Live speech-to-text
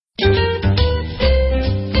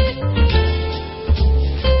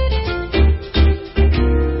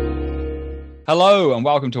Hello and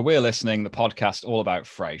welcome to We're Listening, the podcast all about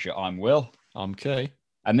Frasier. I'm Will. I'm Kay.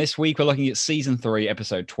 And this week we're looking at season 3,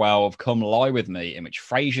 episode 12, Come Lie With Me, in which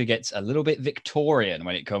Frasier gets a little bit Victorian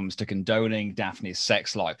when it comes to condoning Daphne's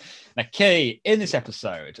sex life. Now, Kay, in this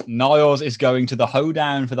episode, Niles is going to the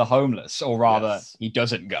hoedown for the homeless, or rather, he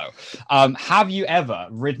doesn't go. Have you ever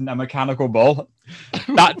ridden a mechanical bull?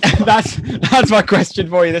 That's my question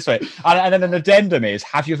for you this way. And then an addendum is,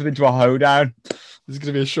 have you ever been to a hoedown? There's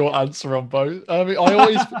going to be a short answer on both. I mean, I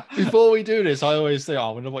always, before we do this, I always think, I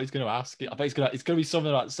wonder what he's going to ask. I bet it's going to be something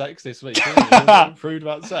about sex this week. Proved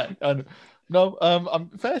about sex. And no, I'm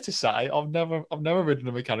fair to say, I've never ridden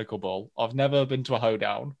a mechanical bull. I've never been to a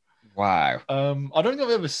hoedown. Wow. I don't think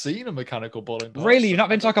I've ever seen a mechanical bull in person. Really? You've not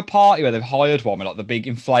been to like a party where they've hired one with like the big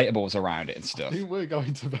inflatables around it and stuff? I think we're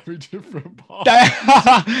going to very different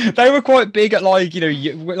parties. They were quite big at like,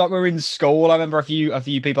 like we were in school. I remember a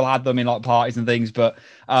few people had them in like parties and things, but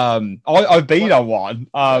I've been on one.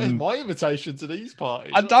 My invitation to these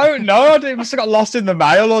parties. I don't know. I must have got lost in the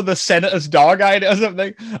mail or the senator's dog ate it or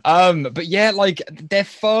something. But yeah, like they're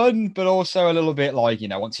fun, but also a little bit like,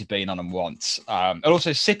 once you've been on them once. And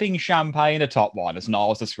also sipping champagne atop one, as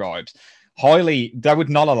Niles describes, they would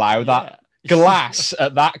not allow that. Yeah. Glass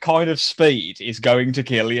at that kind of speed is going to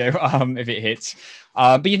kill you if it hits.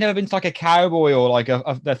 But you've never been to like a cowboy or like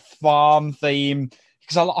a farm theme,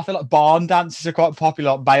 because I feel like barn dances are quite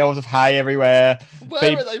popular, like bales of hay everywhere.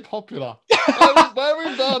 Where are they popular? Where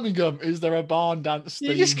in Birmingham is there a barn dance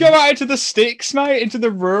theme? You just go out into the sticks, mate, into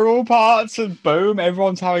the rural parts, and boom,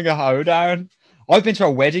 everyone's having a hoedown. I've been to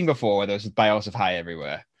a wedding before where there's bales of hay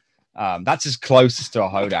everywhere. That's as closest to a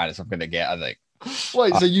hoedown as I'm going to get, I think.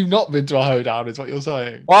 Wait, so you've not been to a hoedown, is what you're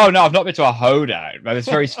saying? Oh, no, I've not been to a hoedown, but it's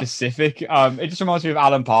very specific. It just reminds me of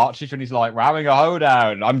Alan Partridge when he's like, we're having a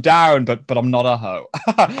hoedown. I'm down, but I'm not a hoe.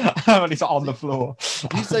 When he's on the floor.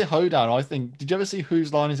 When you say hoedown, I think, did you ever see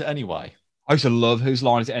Whose Line Is It Anyway? I used to love Whose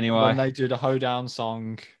Line Is It Anyway? When they do the hoedown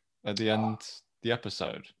song at the end of the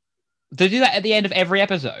episode. They do that at the end of every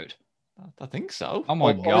episode? I think so. Oh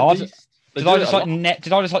my God. Did I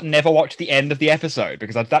just never watch the end of the episode?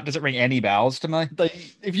 Because that doesn't ring any bells to me.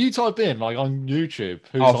 If you type in like on YouTube,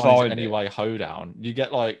 Whose Line Is It Anyway hoedown, you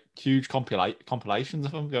get like huge compilations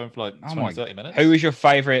of them going for like 20-30 minutes. Who is your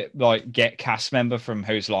favorite like get cast member from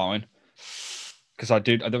Whose Line? Because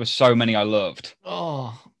there were so many I loved.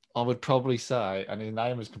 Oh, I would probably say, and his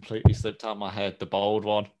name has completely slipped out of my head, the bold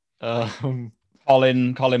one. Colin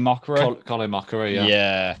Mochrie. Colin Mochrie, yeah.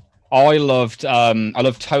 Yeah. I loved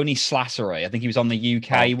Tony Slattery. I think he was on the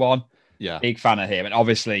UK one. Yeah. Big fan of him. And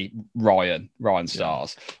obviously Ryan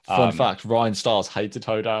Stars. Yeah. Fun fact, Ryan Stars hated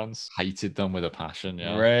hoedowns. Hated them with a passion,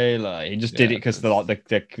 yeah. Really? He just did it because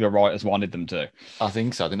the writers wanted them to. I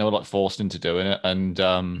think so. I think they were like forced into doing it. And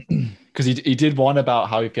because he did one about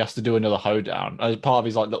how if he has to do another hoedown, part of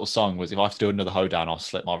his like little song was, if I have to do another hoedown, I'll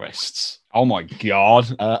slit my wrists. Oh my God.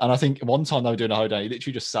 And I think one time they were doing a hoedown, he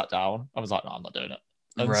literally just sat down. I was like, no, I'm not doing it.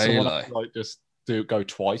 And really? Someone like just go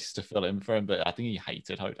twice to fill in for him, but I think he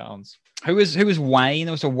hated hoedowns. Who was Wayne?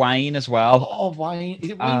 There was a Wayne as well. Oh, Wayne. Is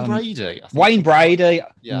it Wayne Brady? Wayne Brady.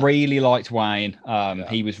 Yeah. Really liked Wayne.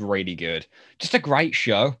 He was really good. Just a great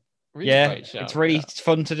show. Really great show. It's really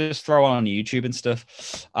fun to just throw on YouTube and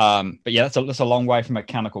stuff. But yeah, that's a long way from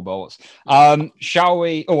mechanical bulls. Shall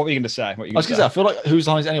we? Oh, what were you going to say? I was going to say, I feel like Whose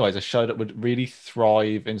Line Is It Anyway is a show that would really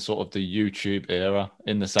thrive in sort of the YouTube era,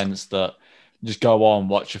 in the sense that just go on,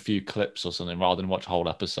 watch a few clips or something rather than watch a whole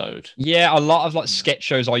episode. Yeah, a lot of like sketch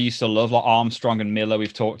shows I used to love, like Armstrong and Miller,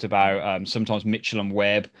 we've talked about. Sometimes Mitchell and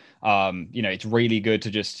Webb. It's really good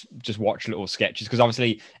to just watch little sketches, because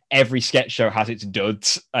obviously every sketch show has its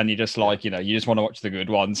duds, and you just like, you just want to watch the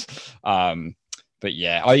good ones. But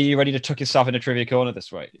yeah, are you ready to tuck yourself in a trivia corner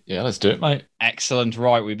this week? Yeah, let's do it, mate. Excellent.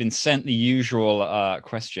 Right, we've been sent the usual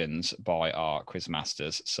questions by our quiz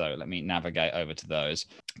masters, so let me navigate over to those.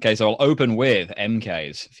 Okay, so I'll open with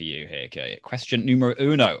MK's for you here, okay? Question numero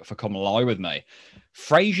uno for Come Lie With Me.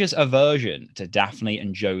 Frasier's aversion to Daphne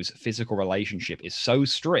and Joe's physical relationship is so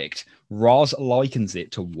strict, Roz likens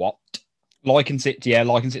it to what? Likens it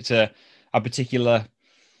to a particular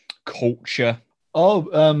culture.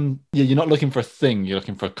 Oh, you're not looking for a thing, you're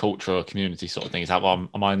looking for a culture or a community sort of thing. Is that what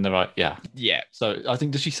am I in the right? Yeah. Yeah. So I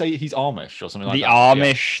think, does she say he's Amish or something like that?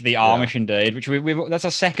 The Amish indeed, which we that's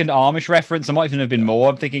a second Amish reference. There might even have been more.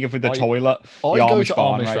 I'm thinking of with the toilet. I go to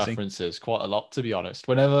Amish references quite a lot, to be honest.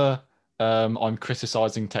 Whenever I'm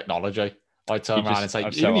criticizing technology, I turn around and say,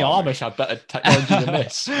 I'm even the so Amish have better technology than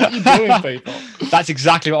this. What are you doing, people? That's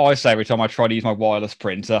exactly what I say every time I try to use my wireless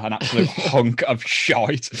printer. An absolute hunk of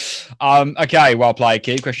shite. Okay, well played,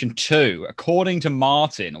 Keith. Question 2. According to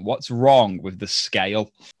Martin, what's wrong with the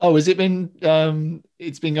scale? Oh, has it been?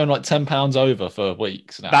 It's been going like £10 over for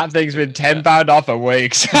weeks now. That thing's been £10 off for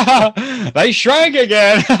weeks. They shrank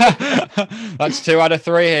again. That's 2 out of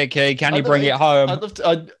 3 here, Keith. Can you bring it home? I'd love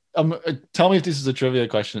to. Tell me if this is a trivia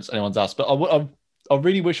question that anyone's asked, but I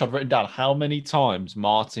really wish I'd written down how many times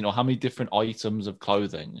Martin, or how many different items of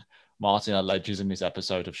clothing Martin alleges in this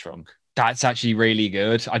episode of Shrunk. That's actually really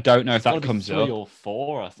good. I don't know if that comes up. 3 or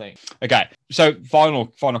 4, I think. Okay, so final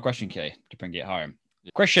question, Key, to bring it home.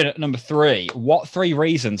 Question number 3. What 3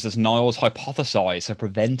 reasons does Niles hypothesize have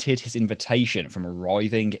prevented his invitation from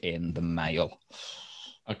arriving in the mail?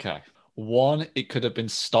 Okay. 1, it could have been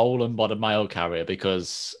stolen by the mail carrier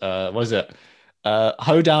because, what is it?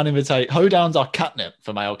 Hoedowns are catnip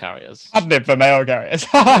for mail carriers. Catnip for mail carriers.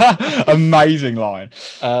 Amazing line.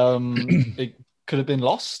 It could have been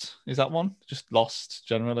lost. Is that one? Just lost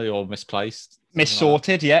generally, or misplaced?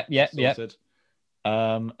 Missorted. Like yeah.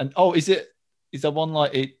 And is there one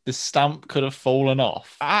like the stamp could have fallen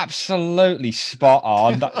off? Absolutely spot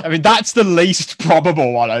on. I mean, that's the least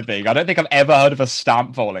probable one, I think. I don't think I've ever heard of a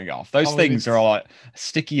stamp falling off. Those things are like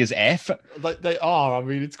sticky as F. Like they are. I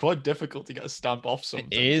mean, it's quite difficult to get a stamp off something,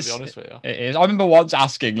 to be honest with you. It is. I remember once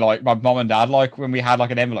asking like my mom and dad, like when we had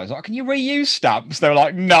like an envelope, I was like, can you reuse stamps? They were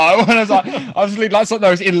like, no. And I was like, that's like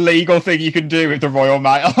those illegal thing you can do with the Royal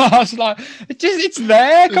Mail. I was like, it's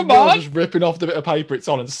there. Come on. Just ripping off the bit of paper it's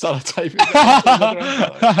on and sellotape it.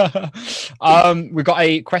 We've got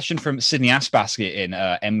a question from Sydney Assbasket in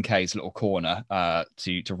MK's little corner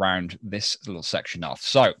to round this little section off.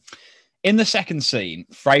 So, in the second scene,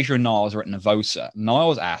 Frasier and Niles are at Nervosa.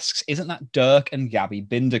 Niles asks, "Isn't that Dirk and Gabby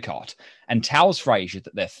Bindicott?" and tells Frasier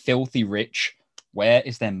that they're filthy rich. Where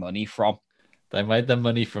is their money from? They made their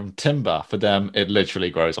money from timber. For them, it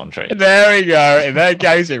literally grows on trees. There we go. In their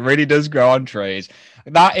case, it really does grow on trees.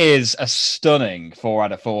 That is a stunning 4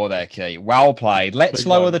 out of 4 there, Key. Well played. Let's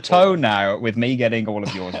lower the tone now with me getting all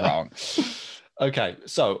of yours wrong. Okay,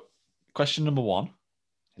 so question number 1.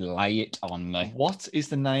 Lay it on me. What is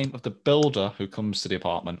the name of the builder who comes to the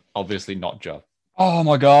apartment? Obviously not Joe. Oh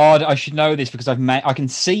my God, I should know this because I can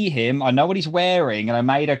see him. I know what he's wearing, and I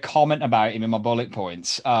made a comment about him in my bullet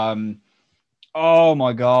points. Oh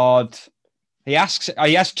my God. He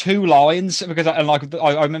has 2 lines because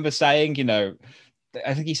I remember saying, you know,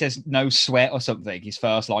 I think he says no sweat or something. His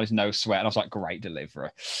first line is no sweat. And I was like, great delivery.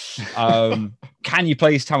 Can you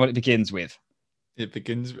please tell me what it begins with? It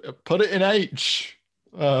begins, put it in H.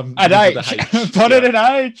 An H. Put it in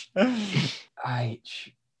H.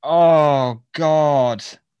 H. Oh God.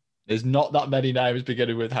 There's not that many names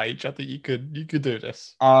beginning with H. I think you could do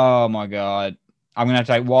this. Oh my God. I'm going to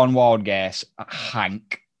take one wild guess.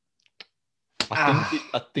 Hank.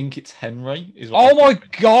 I think it's Henry. Oh my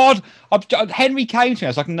God! Henry came to me. I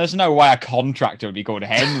was like, "There's no way a contractor would be called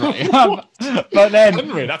Henry." But then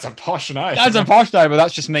Henry, that's a posh name. That's a posh name, but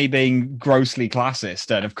that's just me being grossly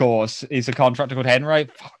classist. And of course, is a contractor called Henry?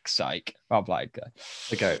 Fuck's sake! I'll play.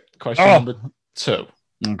 Okay. Question number 2.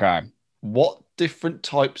 Okay. What different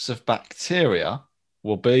types of bacteria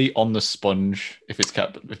will be on the sponge if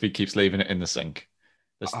he keeps leaving it in the sink?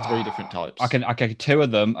 There's 3 different types. I can 2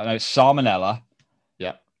 of them. I know Salmonella.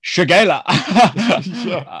 Yeah. Shigella.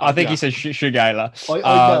 I think he says Shigella.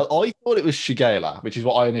 I thought it was Shigella, which is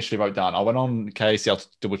what I initially wrote down. I went on KCL to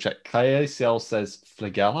double check. KCL says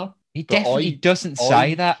Flagella. He definitely doesn't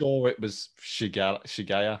say that. I'm sure it was Shigella.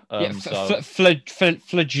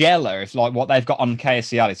 Flagella is like what they've got on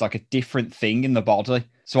KCL. It's like a different thing in the body.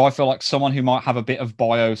 So I feel like someone who might have a bit of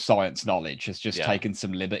bioscience knowledge has just taken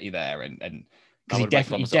some liberty there and I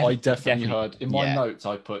definitely heard in my notes.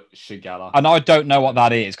 I put Shigella, and I don't know what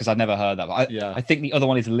that is because I've never heard that. But I think the other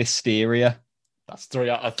one is Listeria. That's 3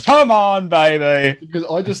 out of 3. Come on, baby. Because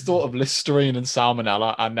I just thought of Listerine and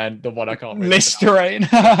Salmonella, and then the one I can't remember. Listerine.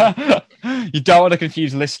 You don't want to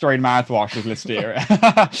confuse Listerine mouthwash with Listeria.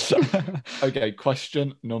 Okay,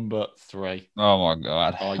 question number 3. Oh my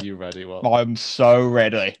God. Are you ready? Well, I'm so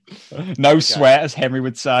ready. No sweat, as Henry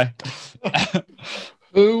would say.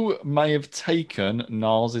 Who may have taken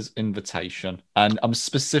Niles' invitation? And I'm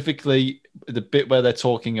specifically the bit where they're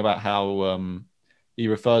talking about how he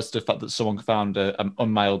refers to the fact that someone found an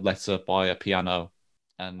unmailed letter by a piano.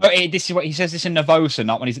 And this is what he says. This in Nervosa,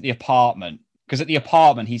 not when he's at the apartment. Because at the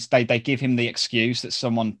apartment, they give him the excuse that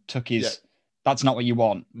someone took his. Yeah. That's not what you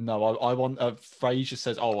want. No, I want. Frasier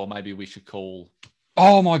says, "Oh, well, maybe we should call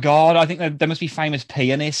Oh my god, I think there must be famous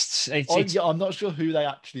pianists. It's Yeah, I'm not sure who they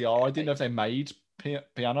actually are. I didn't know if they made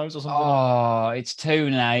pianos or something like oh, it's two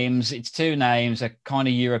names. It's two names. They're kind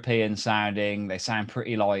of European sounding. They sound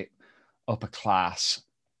pretty like upper class.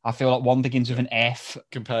 I feel like one begins with that. an F.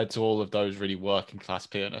 Compared to all of those really working class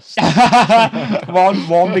pianists.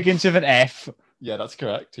 One begins with an F, Yeah, that's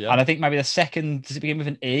correct. Yeah. and I think maybe the second does it begin with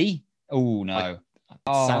an E? Oh I, no.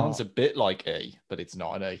 it sounds Oh, a bit like E, but it's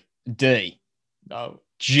not an E. D, No.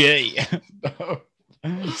 G, No.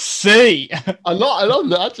 C. I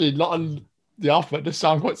love actually a lot of the alphabet does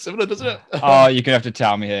sound quite similar, doesn't it? Oh, you're gonna have to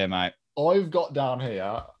tell me here, mate. I've got down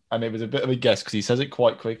here, and it was a bit of a guess because he says it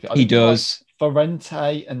quite quickly. I He think it's like does.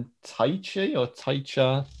 Ferrente and Taichi or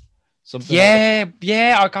Taicha, something like that.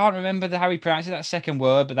 Yeah. I can't remember how he pronounces that second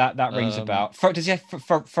word, but that rings a bell. Does he have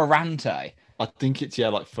Ferrante? I think it's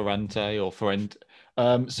like Ferrante or Ferrent.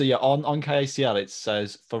 So yeah, on KACL it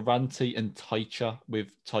says Ferranti and Teicher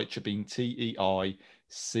with Teicher being Teicher.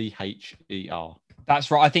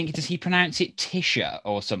 That's right. I think does he pronounce it Tisha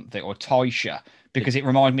or something or Tisha? Because it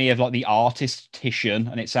reminded me of like the artist Titian,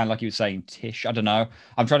 and it sounded like he was saying Tish. I don't know.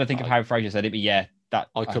 I'm trying to think of how Fraser said it, but yeah, that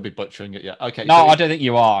I could be butchering it. Yeah. Okay. no, So I don't think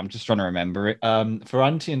you are. I'm just trying to remember it.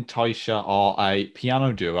 Ferranti and Teicher are a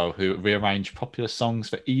piano duo who rearrange popular songs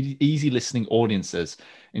for easy listening audiences,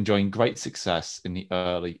 enjoying great success in the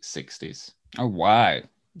early 60s. Oh wow.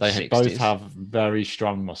 They both have very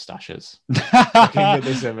strong mustaches. Looking at 60s.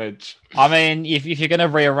 this image. I mean, if you're going to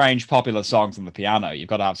rearrange popular songs on the piano, you've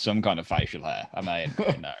got to have some kind of facial hair. I mean,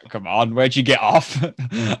 come on, where'd you get off?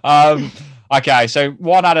 Okay, so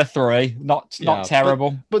 1 out of 3, not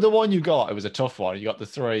terrible. But the one you got, it was a tough one. You got the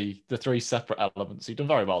three separate elements. You've done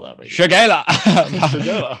very well there, really. Shagela.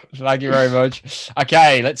 Shagela. Thank you very much.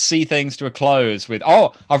 Okay, let's see things to a close with.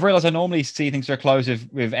 Oh, I've realised I normally see things to a close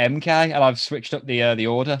with MK, and I've switched up the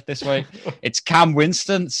order this week. It's Cam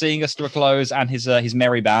Winston seeing us to a close, and his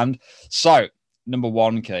merry band. So, number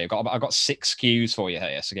 1 key. I've got 6 cues for you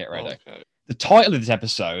here, so get ready. Okay. The title of this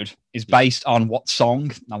episode is based on what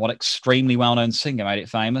song and what extremely well-known singer made it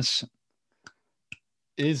famous?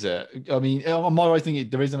 Is it? I mean, am I right thinking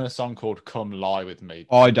there isn't a song called "Come Lie with Me"?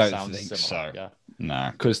 I don't think so. Yeah. No.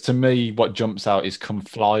 Because to me, what jumps out is "Come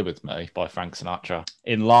Fly with Me" by Frank Sinatra.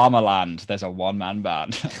 In Llama Land, there's a one-man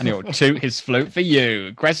band, and he'll toot his flute for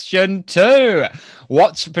you. Question 2.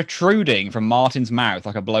 What's protruding from Martin's mouth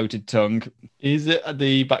like a bloated tongue? Is it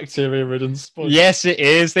the bacteria-ridden sponge? Yes, it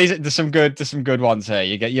is. There's some good ones here.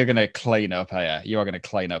 You're gonna clean up here. You are gonna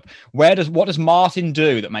clean up. What does Martin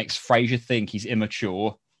do that makes Frasier think he's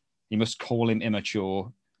immature? You must call him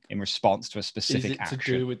immature in response to a specific action.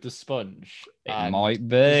 To do with the sponge? It might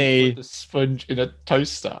be. Put the sponge in a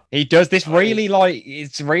toaster. He does this really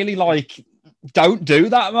it's really like don't do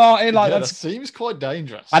that, Martin. Like that seems quite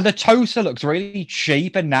dangerous. And the toaster looks really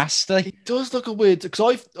cheap and nasty. It does look a weird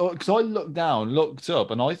because I looked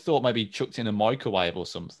up, and I thought maybe chucked in a microwave or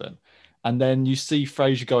something. And then you see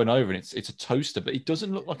Frasier going over, and it's a toaster, but it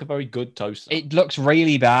doesn't look like a very good toaster. It looks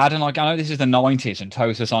really bad, and like I know this is the 90s, and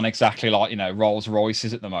toasters aren't exactly like Rolls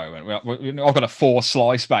Royces at the moment. I've got a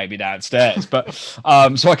 4-slice baby downstairs, but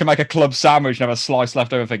so I can make a club sandwich and have a slice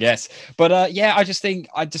left over for guests. But yeah, I just think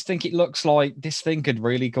it looks like this thing could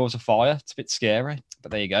really cause a fire. It's a bit scary,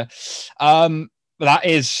 but there you go. But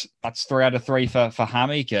that's 3 out of 3 for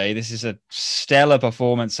Hammy Key. This is a stellar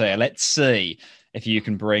performance here. Let's see if you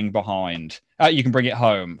can bring it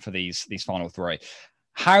home for these final 3.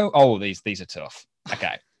 These are tough.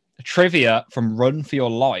 Okay. Trivia from Run for Your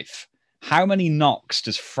Life. How many knocks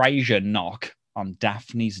does Frasier knock on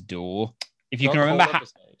Daphne's door? If you can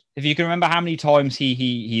remember how many times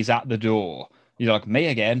he's at the door, you're like, me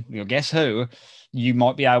again, you'll guess who, you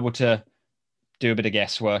might be able to do a bit of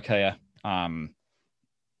guesswork here.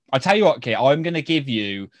 I tell you what, Kit, I'm going to give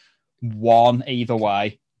you 1 either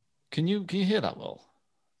way. Can you hear that, Will?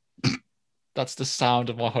 That's the sound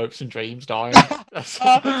of my hopes and dreams dying.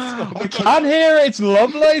 I can hear it. It's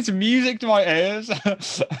lovely. It's music to my ears.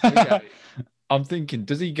 Okay. I'm thinking,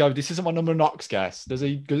 does he go? This isn't my number knocks guess. Does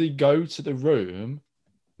he go to the room?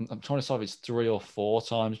 I'm trying to decide if it's 3 or 4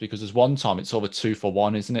 times, because there's one time it's sort of a 2 for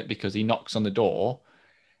 1, isn't it? Because he knocks on the door,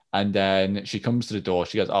 and then she comes to the door.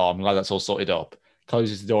 She goes, "Oh, I'm glad that's all sorted up."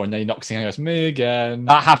 Closes the door, and then he knocks again and goes, "Me again."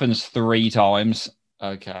 That happens 3 times.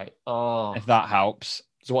 Okay. Oh. If that helps.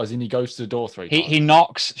 So what, as in he goes to the door 3 times? He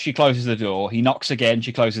knocks, she closes the door. He knocks again,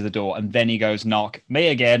 she closes the door, and then he goes knock, me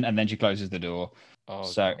again, and then she closes the door. Oh,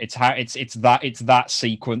 so God. it's that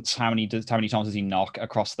sequence. How many times does he knock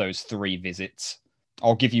across those 3 visits?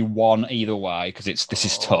 I'll give you 1 either way because this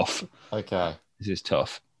is tough. Okay. This is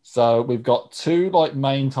tough. So we've got 2 like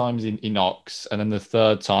main times he knocks, and then the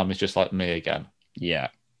 3rd time is just like me again. Yeah.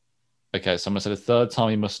 Okay, so I'm gonna say the third time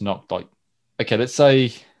he must knock like. Okay, let's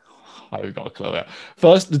say. I've got a clue here.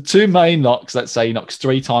 First, the two main knocks. Let's say he knocks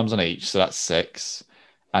 3 times on each, so that's 6,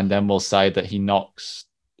 and then we'll say that he knocks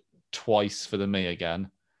twice for the me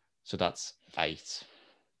again, so that's 8.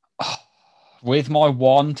 With my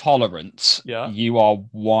 1 tolerance, Yeah. you are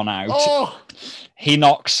 1 out. Oh. He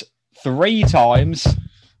knocks 3 times,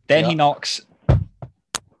 then he Yeah. knocks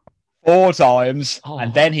 4 times, Oh.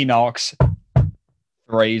 and then he knocks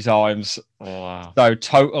 3 times. Oh, wow. So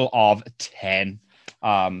total of 10. So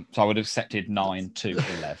I would have accepted 9 to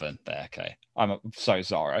 11 there. Okay. I'm so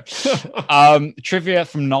sorry. Trivia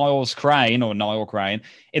from Niles Crane or Niall Crane.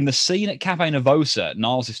 In the scene at Cafe Nervosa,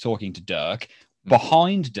 Niles is talking to Dirk.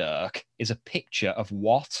 Behind Dirk is a picture of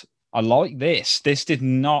what? I like this. This did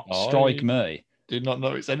not strike me. Did not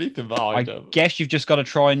notice anything behind him. I guess you've just got to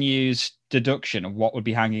try and use deduction of what would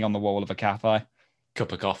be hanging on the wall of a cafe.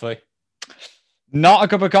 Cup of coffee. Not a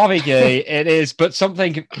cup of coffee, Key. It is, but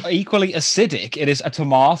something equally acidic. It is a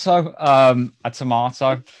tomato. A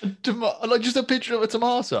tomato. Like just a picture of a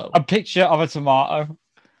tomato. A picture of a tomato.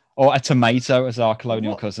 Or a tomato, as our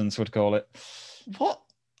colonial cousins would call it. What?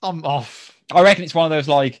 I'm off. I reckon it's one of those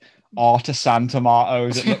like artisan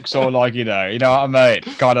tomatoes. It looks all like, you know what I mean?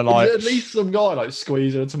 Kind of like at least some guy like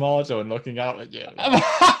squeezing a tomato and looking out at you.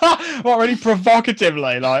 What, really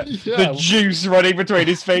provocatively, like the juice running between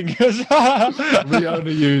his fingers. We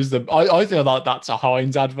only use them. I feel like that's a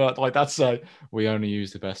Heinz advert. Like that's we only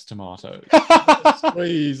use the best tomatoes.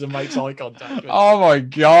 Squeeze and makes eye contact. Oh my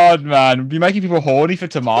god, man! You're making people horny for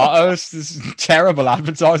tomatoes. This is terrible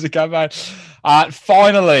advertising campaign.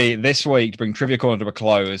 Finally, this week, to bring Trivia Corner to a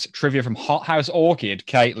close, trivia from Hothouse Orchid,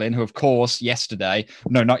 Caitlin, who, of course,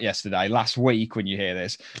 last week, when you hear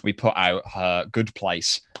this, we put out her Good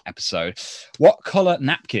Place episode. What colour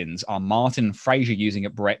napkins are Martin and Fraser using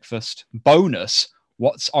at breakfast? Bonus,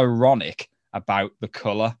 what's ironic about the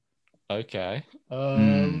colour? Okay.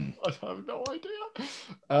 I have no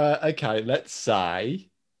idea. Okay, let's say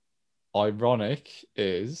ironic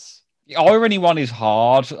is... The irony one is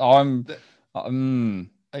hard. I don't know. I'm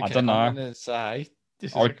going to say...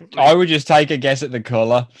 I would just take a guess at the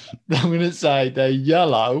colour. I'm going to say they're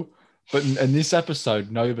yellow, but in this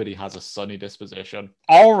episode, nobody has a sunny disposition.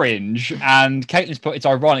 Orange, and Caitlin's put it's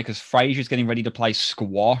ironic because Fraser's getting ready to play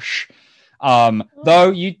squash. Though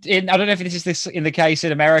I don't know if this in the case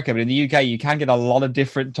in America, but in the UK you can get a lot of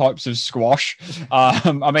different types of squash.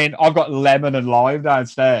 I mean, I've got lemon and lime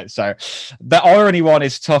downstairs, so the irony one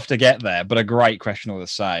is tough to get there, but a great question all the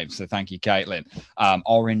same. So thank you, Caitlin.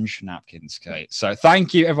 Orange napkins, Kate. So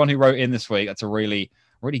thank you everyone who wrote in this week. That's a really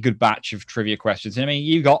good batch of trivia questions. I mean,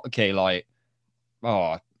 you got the key, like,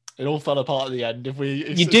 it all fell apart at the end.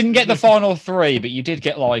 You didn't get the final 3, but you did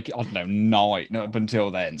get like, I don't know, 9 up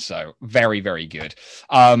until then. So very, very good.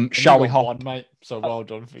 Shall we hop? 1, mate. So well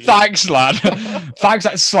done for you. Thanks, lad. Thanks,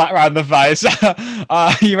 that slap around the face.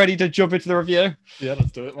 Are you ready to jump into the review? Yeah,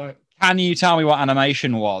 let's do it, mate. Can you tell me what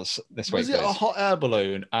animation was this week? Was it a hot air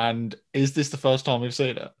balloon? And is this the first time we've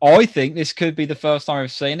seen it? I think this could be the first time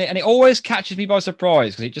I've seen it. And it always catches me by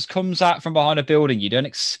surprise because it just comes out from behind a building. You don't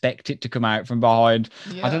expect it to come out from behind.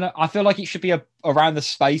 Yeah. I don't know. I feel like it should be around the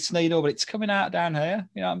Space Needle, but it's coming out down here.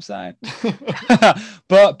 You know what I'm saying?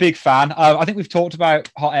 But big fan. I think we've talked about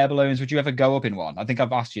hot air balloons. Would you ever go up in one? I think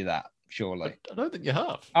I've asked you that, surely. I don't think you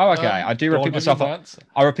have. Oh, okay. I do repeat myself.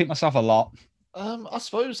 I repeat myself a lot. I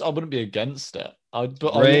suppose I wouldn't be against it.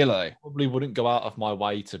 But really? I probably wouldn't go out of my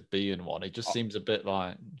way to be in one. It just seems a bit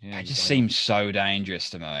like... Yeah, it just seems so dangerous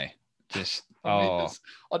to me. Just...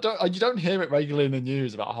 you don't hear it regularly in the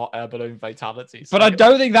news about hot air balloon fatalities. But I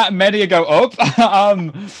don't think that many go up. I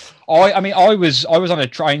was on a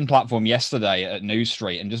train platform yesterday at New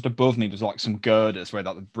Street, and just above me was like some girders where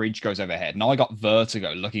like the bridge goes overhead, and I got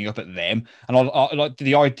vertigo looking up at them. And I like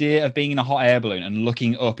the idea of being in a hot air balloon and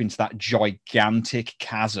looking up into that gigantic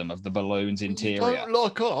chasm of the balloon's interior. You don't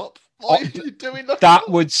look up. What are you doing? That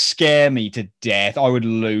would scare me to death. I would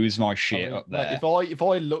lose my shit up there. If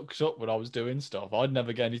I looked up when I was doing stuff, I'd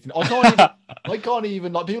never get anything. I can't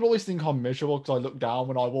even like people always think I'm miserable because I look down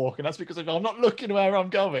when I walk, and that's because if I'm not looking where I'm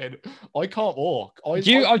going, I can't walk. Do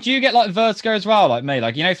you get like vertigo as well, like me?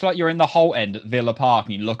 Like, you know, if like you're in the Holt end at Villa Park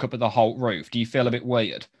and you look up at the Holt roof, do you feel a bit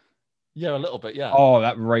weird? Yeah, a little bit. Yeah. Oh,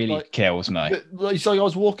 that really Like, kills me. So I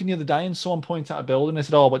was walking the other day and someone pointed out a building. They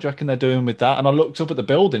said, "Oh, what do you reckon they're doing with that?" And I looked up at the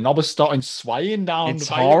building. And I was starting swaying down the It's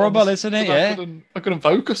pavement horrible, isn't it? because Yeah. I couldn't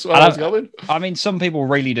focus where And I was going. I mean, some people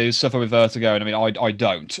really do suffer with vertigo, and I mean, I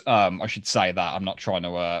don't. I should say that I'm not trying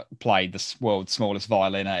to play the world's smallest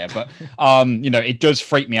violin here, but it does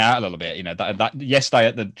freak me out a little bit. That yesterday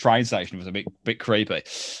at the train station was a bit creepy.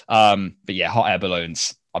 But yeah, hot air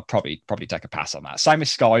balloons. I'd probably take a pass on that. Same as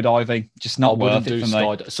skydiving, just not worth it for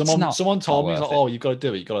me. Someone told me, worth like, it. "Oh, you've got to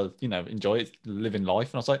do it. You've got to, enjoy it, living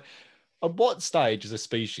life." And I was like, "At what stage as a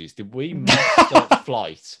species did we master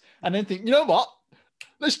flight and then think, you know what?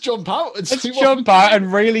 Let's jump out and Let's see jump out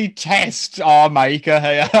and really test our maker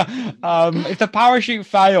here. If the parachute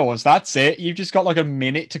fails, that's it. You've just got like a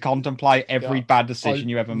minute to contemplate every bad decision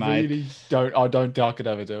you ever made. I don't think I could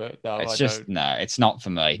ever do it. No, It's I just don't. no, it's not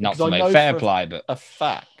for me. Not Because for I me. know Fair for play, but a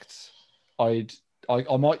fact, I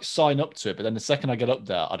might sign up to it, but then the second I get up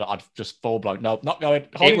there, I'd just full blown. No, not going.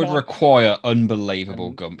 it would require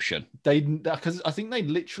unbelievable gumption. Because I think they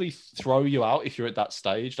literally throw you out if you're at that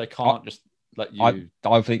stage. They can't just let you.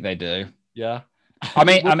 I think they do. Yeah. I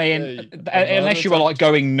mean, unless you were like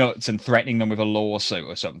going nuts and threatening them with a lawsuit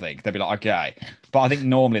or something, they'd be like, okay. But I think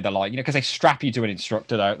normally they're like, because they strap you to an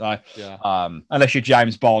instructor, don't they? Yeah. Unless you're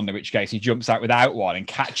James Bond, in which case he jumps out without one and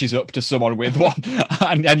catches up to someone with one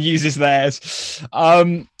and uses theirs.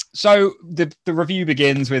 So the review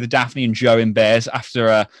begins with Daphne and Joe in bed after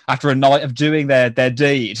a night of doing their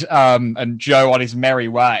deed, and Joe on his merry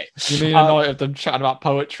way. You mean a night of them chatting about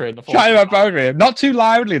poetry? Not too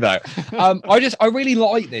loudly though. I really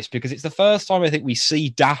like this because it's the first time I think we see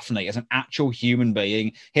Daphne as an actual human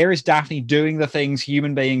being. Here is Daphne doing the things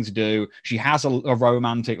human beings do. She has a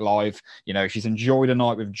romantic life. She's enjoyed a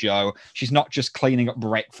night with Joe. She's not just cleaning up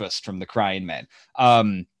breakfast from the Crane Men.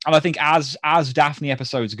 And I think as Daphne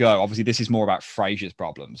episodes go, obviously this is more about Frasier's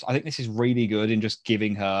problems. I think this is really good in just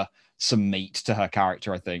giving her some meat to her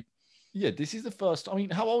character, I think. Yeah, this is the first. I mean,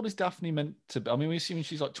 how old is Daphne meant to be? I mean, we're assuming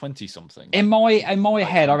she's like 20 something. In my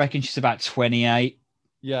head, I reckon she's about 28.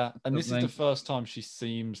 Yeah, and this is the first time she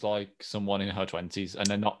seems like someone in her 20s,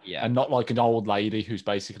 and not like an old lady who's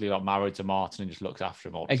basically like married to Martin and just looks after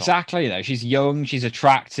him all the exactly, time. She's young, she's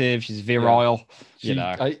attractive, she's virile.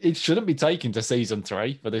 It shouldn't be taken to season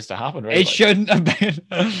 3 for this to happen. Really. It shouldn't have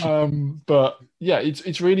been. But yeah,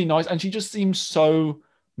 it's really nice, and she just seems so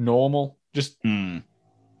normal. Just.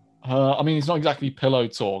 I mean, it's not exactly pillow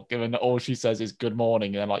talk, given that all she says is "good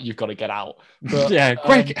morning" and like you've got to get out. But, yeah,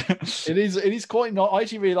 quick. It is quite nice. I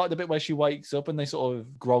actually really like the bit where she wakes up and they sort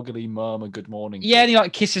of groggily murmur "good morning." Yeah, and he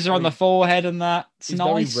like kisses her on the forehead and that. It's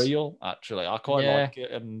nice. Very real, actually. I quite like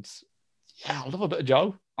it, and yeah, I love a bit of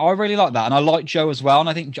Joe. I really like that, and I like Joe as well. And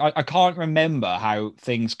I think I can't remember how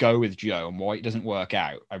things go with Joe and why it doesn't work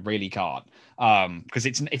out. I really can't, because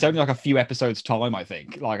it's only like a few episodes time. I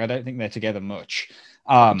think I don't think they're together much.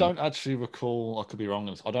 I don't actually recall. I could be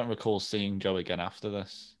wrong. I don't recall seeing Joe again after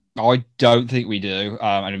this. I don't think we do,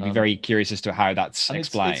 and I'd be very curious as to how that's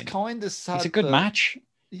explained. It's kind of sad. It's a good match.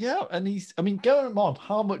 Yeah, and I mean, going on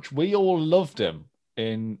how much we all loved him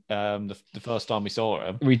in the first time we saw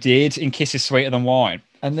him. We did in Kisses Sweeter Than Wine,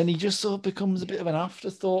 and then he just sort of becomes a bit of an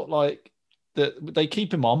afterthought. Like that, they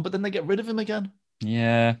keep him on, but then they get rid of him again.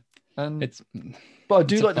 Yeah, and but I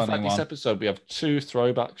do like the fact this episode we have 2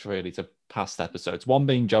 throwbacks really to past episodes. One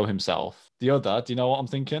being Joe himself. The other, do you know what I'm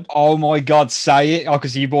thinking? Oh my God, say it! Oh,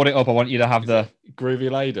 because you brought it up. I want you to have the groovy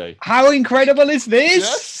lady. How incredible is this?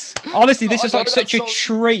 Yes. Honestly, this is like such a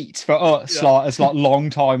treat for us, as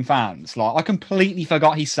long-time fans. Like, I completely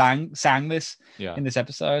forgot he sang this in this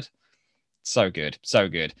episode. So good, so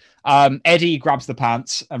good. Eddie grabs the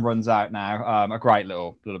pants and runs out now. A great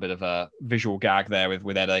little bit of a visual gag there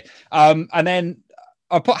with Eddie. And then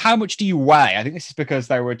I put how much do you weigh? I think this is because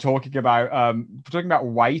they were talking about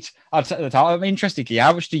weight at the time. I'm interested, Key.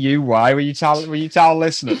 How much do you weigh? Will you tell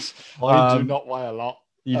listeners? I do not weigh a lot.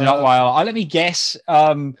 You do not weigh a lot. Let me guess.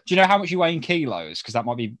 Do you know how much you weigh in kilos? Because that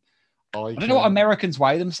might be. I don't know what Americans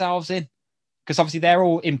weigh themselves in. Because obviously they're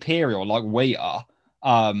all imperial, like we are.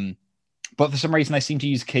 But for some reason they seem to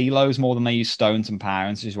use kilos more than they use stones and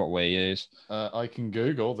pounds, is what we use. I can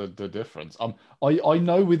Google the difference. I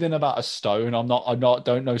know within about a stone.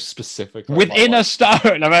 Don't know specifically. Within a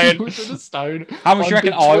stone, I mean. Within a stone. How much do you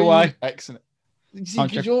reckon I weigh? Excellent.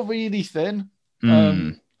 Because you're really thin.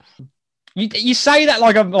 You say that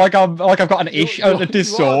like I've got an issue, a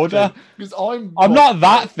disorder. Because I'm not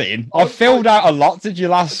that thin. I've filled out a lot since you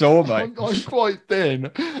last saw me. I'm quite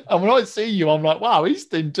thin, and when I see you, I'm like, wow, he's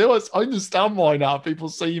thin too. I understand why now people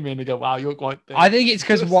see me and they go, wow, you're quite thin. I think it's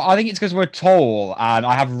because we're tall and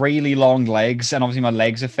I have really long legs, and obviously my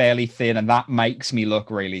legs are fairly thin, and that makes me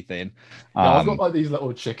look really thin. Yeah, I've got like these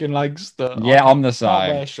little chicken legs that yeah, I'm the can't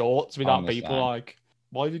same. wear shorts without people same. like,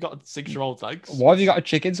 why have you got 6-year-old legs? Why have you got a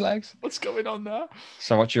chicken's legs? What's going on there?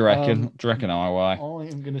 So what do you reckon? Do you reckon I weigh? I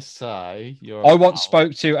am gonna say you're. I once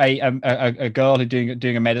spoke to a girl who's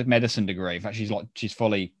doing a medicine degree. In fact, she's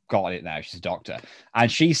fully got it now. She's a doctor,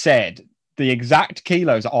 and she said the exact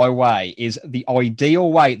kilos I weigh is the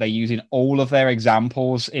ideal weight they use in all of their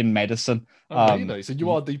examples in medicine. Oh, really? So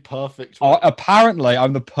you are the perfect weight. Apparently,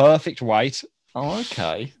 I'm the perfect weight. Oh,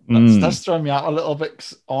 okay. That's thrown me out a little bit.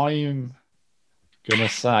 'Cause I'm gonna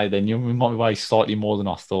say then you might weigh slightly more than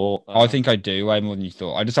I thought. I think I do weigh more than you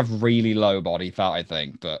thought. I just have really low body fat, I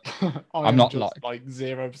think, but I'm not just like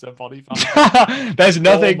 0% body fat. There's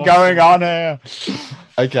nothing going on here.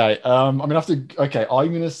 Okay, I'm gonna have to. Okay,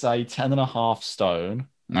 I'm gonna say 10.5 stone.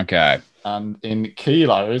 Okay. And in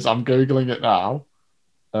kilos, I'm googling it now.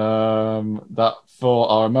 That for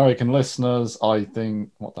our American listeners, I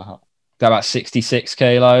think what the hell? They're about 66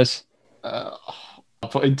 kilos. I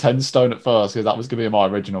put in 10 stone at first because that was gonna be my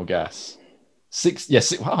original guess.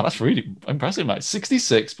 Wow, that's really impressive, mate.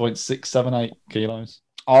 66.678 kilos.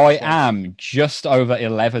 I am just over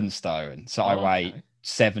 11 stone, so I weigh okay.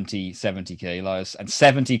 70 kilos, and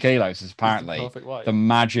 70 kilos is apparently the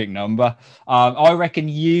magic number. I reckon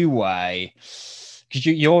you weigh, because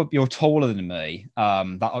you're taller than me.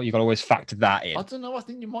 That you've got to always factor that in. I don't know. I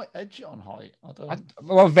think you might edge it on height.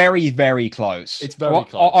 Well, very, very close. It's very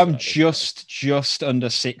close. I'm just under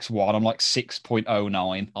 6'1". I'm like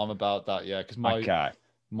 6.09. I'm about that, yeah. Because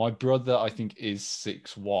my brother, I think, is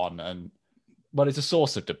 6'1", and well, it's a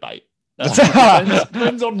source of debate.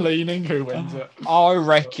 Depends on leaning who wins it. I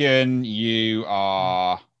reckon you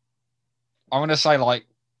are. I'm gonna say like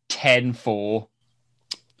 10'4".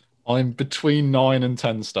 I'm between 9 and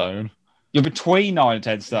 10 stone. You're between 9 and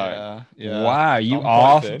 10 stone. Yeah. Wow, you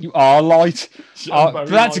are light.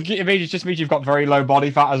 It just means you've got very low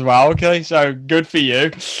body fat as well. Okay, so good for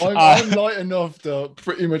you. I'm light enough to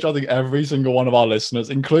pretty much, I think, every single one of our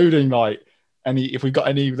listeners, including like if we've got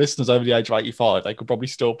any listeners over the age of 85, they could probably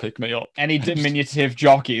still pick me up. Any diminutive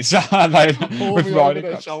jockeys with riding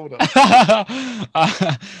their shoulder. I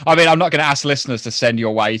mean, I'm not going to ask listeners to send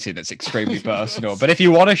your weight in. It's extremely personal. But if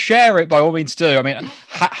you want to share it, by all means do. I mean,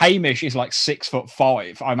 Hamish is like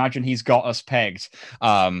 6'5". I imagine he's got us pegged.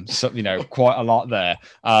 So quite a lot there.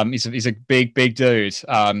 He's a big dude.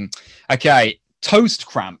 Okay. Toast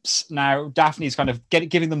cramps. Now, Daphne's kind of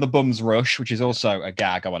giving them the bum's rush, which is also a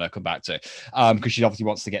gag I want to come back to, because she obviously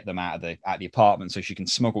wants to get them out of the apartment so she can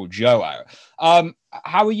smuggle Joe out.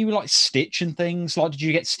 How are you like Stitch and things? Like, did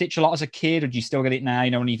you get Stitch a lot as a kid, or do you still get it now?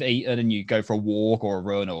 When you've eaten and you go for a walk or a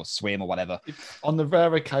run or swim or whatever. On the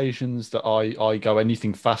rare occasions that I go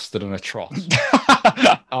anything faster than a trot,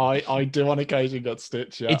 I do on occasion get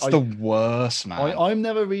Stitch. Yeah. It's the worst, man. I'm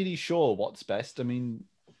never really sure what's best. I mean,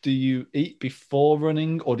 do you eat before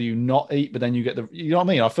running or do you not eat, but then you get you know what I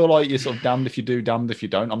mean? I feel like you're sort of damned if you do, damned if you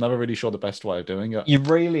don't. I'm never really sure the best way of doing it. You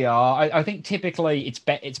really are. I think typically it's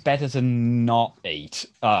better to not eat,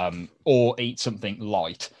 or eat something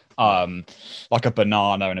light, like a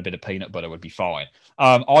banana and a bit of peanut butter would be fine.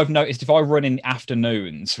 I've noticed if I run in the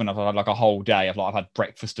afternoons when I've had like a whole day of I've had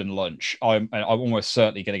breakfast and lunch, I'm almost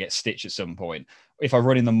certainly going to get Stitch at some point. If I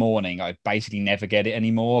run in the morning, I basically never get it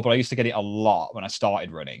anymore. But I used to get it a lot when I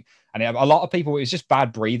started running. And a lot of people, it's just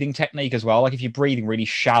bad breathing technique as well. Like if you're breathing really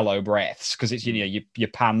shallow breaths, because it's, you're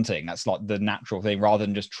panting, that's like the natural thing rather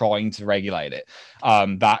than just trying to regulate it.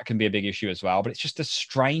 That can be a big issue as well. But it's just the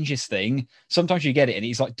strangest thing. Sometimes you get it and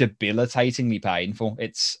it's like debilitatingly painful.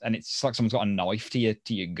 It's like someone's got a knife to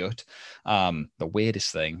your gut. The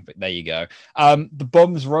weirdest thing, but there you go. The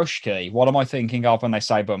bum's rush key. What am I thinking of when they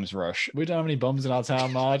say bum's rush? We don't have any bums in our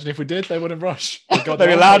town, Marge. And if we did, they wouldn't rush.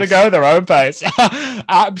 They're allowed to go their own pace.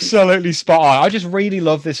 Absolutely spot on. I just really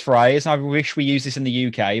love this phrase, and I wish we use this in the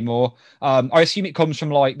UK more. I assume it comes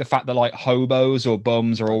from like the fact that like hobos or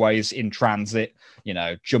bums are always in transit,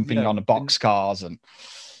 jumping on the boxcars and.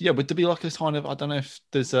 Yeah, would there be like a kind of, I don't know if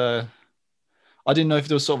there's I didn't know if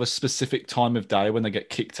there was sort of a specific time of day when they get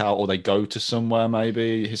kicked out or they go to somewhere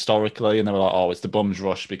maybe historically, and they were like, oh, it's the bum's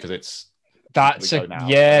rush because it's. Like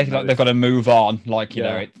they've got to move on,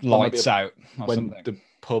 it lights out or when something. The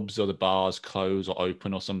pubs or the bars close or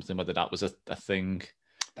open or something, whether that was a thing.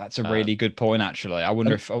 That's a really good point, actually. I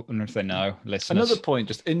wonder if they know, listeners. Another point,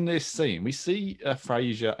 just in this scene, we see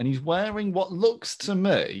Frasier, and he's wearing what looks to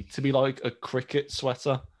me to be like a cricket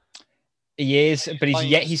sweater. He is, but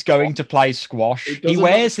he's going to play squash. He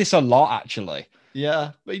wears this a lot, actually.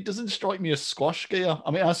 Yeah, but he doesn't strike me as squash gear. I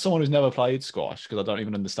mean, as someone who's never played squash, because I don't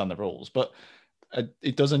even understand the rules, but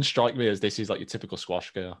it doesn't strike me as this is like your typical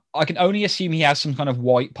squash gear. I can only assume he has some kind of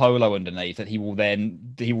white polo underneath that he will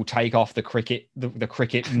take off the cricket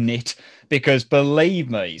knit, because believe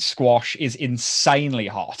me, squash is insanely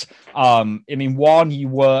hot. I mean, you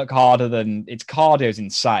work harder than its cardio is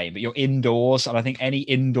insane, but you're indoors, and I think any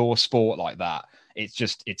indoor sport like that,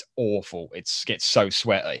 it's awful. It gets so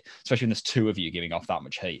sweaty, especially when there's two of you giving off that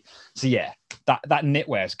much heat. So yeah, that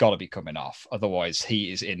knitwear's got to be coming off. Otherwise,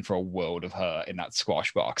 he is in for a world of hurt in that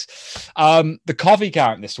squash box. The coffee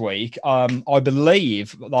count this week, I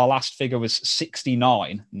believe our last figure was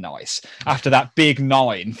 69. Nice. After that big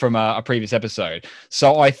 9 from a previous episode.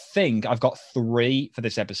 So I think I've got 3 for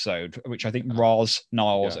this episode, which I think Roz,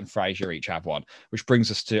 Niles, and Frasier each have one, which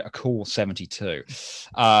brings us to a cool 72.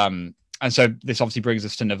 And so this obviously brings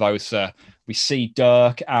us to Nervosa. We see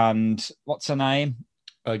Dirk and what's her name?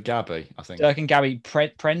 Gabby, I think. Dirk and Gabby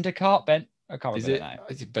Prendicott. I can't remember the name.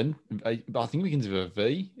 Is it Ben? I think it begins with a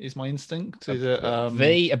V. Is my instinct? Is it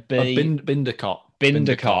V, a B? Bindicott.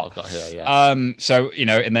 Bindicott. Yeah. So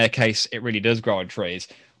in their case, it really does grow on trees.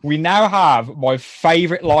 We now have my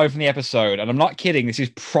favorite line from the episode, and I'm not kidding. This is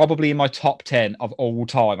probably in my top 10 of all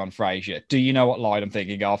time on Frasier. Do you know what line I'm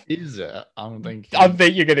thinking of? Is it? I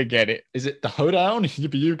think you're gonna get it. Is it the hoedown?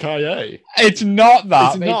 Yippee-ki-yay. It's not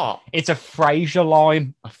that. It's not. It's a Frasier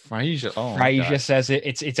line. A Frasier. Oh, Frasier says it.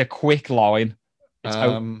 It's a quick line.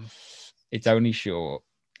 It's only short.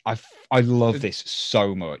 I love this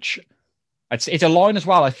so much. It's a line as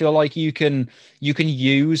well. I feel like you can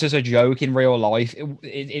use as a joke in real life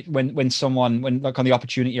when the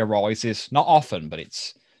opportunity arises. Not often, but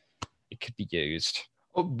it could be used.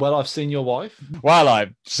 Well, I've seen your wife. Well,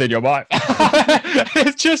 I've seen your wife.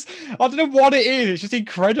 It's just, I don't know what it is. It's just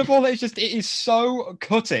incredible. It is so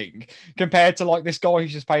cutting compared to like this guy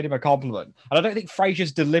who's just paid him a compliment. And I don't think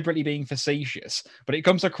Frasier's deliberately being facetious, but it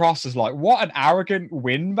comes across as like, what an arrogant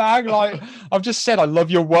windbag. Like, I've just said I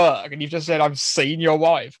love your work, and you've just said I've seen your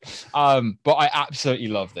wife. But I absolutely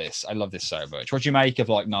love this. I love this so much. What do you make of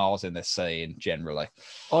like Niles in this scene generally?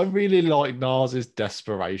 I really like Niles'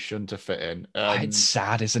 desperation to fit in. It's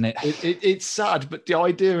sad, isn't it? It's sad, but the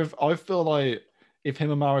idea of, I feel like if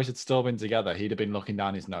him and Maurice had still been together, he'd have been looking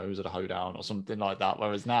down his nose at a hoedown or something like that.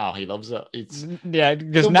 Whereas now he loves it.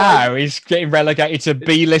 Because now he's getting relegated to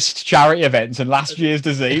B-list charity events and last year's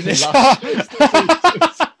disease. Is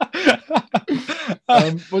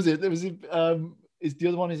the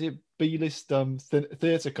other one? Is it B-list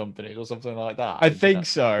theatre companies or something like that? I think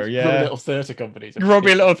so. Yeah, Grubby little theatre companies.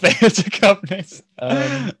 Grubby little theatre companies.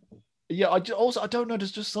 Yeah, I don't know.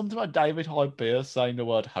 There's just something about David Hyde Pierce saying the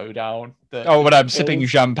word hoedown. When I'm sipping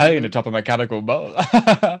champagne atop a mechanical boat.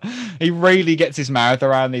 He really gets his mouth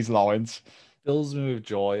around these lines. Fills me with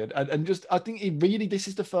joy, and just I think this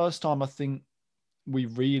is the first time I think we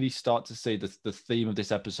really start to see the theme of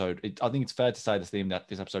this episode. I think it's fair to say the theme that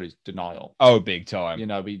this episode is denial. Oh, big time.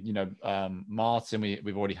 Martin,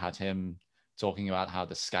 we've already had him talking about how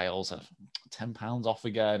the scales are £10 off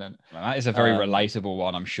again, and that is a very relatable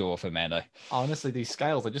one, I'm sure, for many. Honestly, these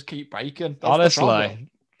scales, they just keep breaking. Honestly,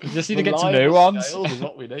 you just need to get some new ones. Scales is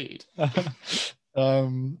what we need.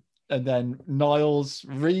 And then Niles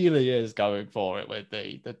really is going for it with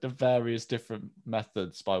the various different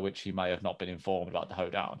methods by which he may have not been informed about the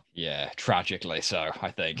hoedown. Yeah, tragically so,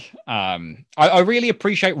 I think. I really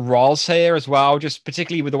appreciate Roz here as well, just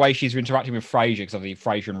particularly with the way she's interacting with Frasier, because obviously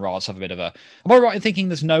Frasier and Roz have a bit of a... Am I right in thinking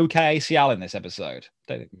there's no KACL in this episode?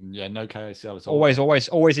 Yeah, no KACL at all.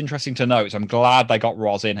 Always interesting to note. So I'm glad they got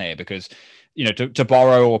Roz in here because... to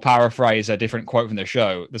borrow or paraphrase a different quote from the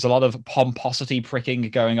show, there's a lot of pomposity pricking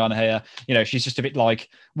going on here. She's just a bit like,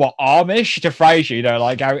 what, Amish to Frasier,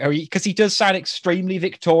 like because he does sound extremely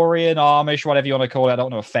Victorian, Amish, whatever you want to call it. I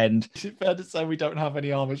don't want to offend. Is it fair to say we don't have any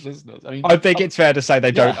Amish listeners? I think it's fair to say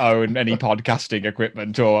they don't own any podcasting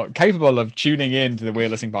equipment or capable of tuning in to the We're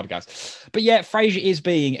Listening podcast. But yeah, Frasier is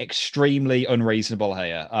being extremely unreasonable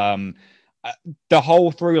here. The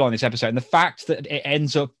whole through line this episode, and the fact that it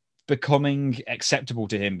ends up becoming acceptable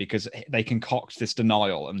to him because they concoct this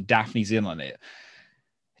denial and Daphne's in on it,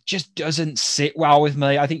 just doesn't sit well with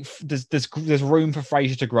me. I think there's room for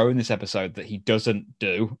Frasier to grow in this episode that he doesn't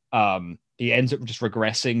do. He ends up just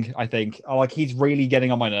regressing. I think he's really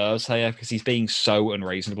getting on my nerves here because he's being so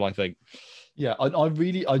unreasonable, I think. Yeah, I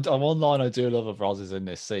really, one line I do love of Roz's in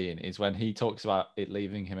this scene is when he talks about it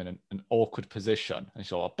leaving him in an awkward position and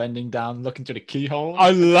sort of bending down, looking through the keyhole.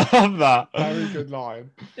 I love that. Very good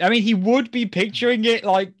line. I mean, he would be picturing it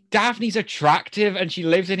like Daphne's attractive and she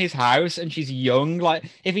lives in his house and she's young. Like,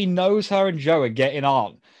 if he knows her and Joe are getting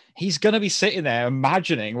on, he's going to be sitting there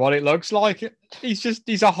imagining what it looks like.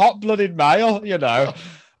 He's a hot blooded male, you know,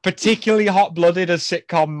 particularly hot blooded as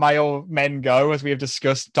sitcom male men go, as we have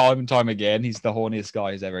discussed time and time again. He's the horniest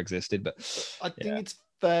guy who's ever existed. But I think it's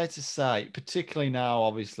fair to say, particularly now,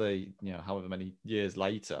 obviously, however many years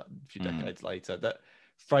later, a few decades later, that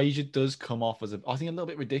Frasier does come off as I think a little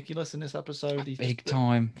bit ridiculous in this episode. He's big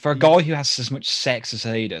time for a guy who has as much sex as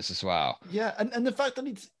he does as well. Yeah, and the fact that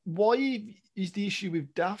it's why is the issue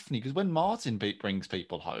with Daphne, because when Martin brings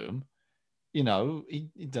people home,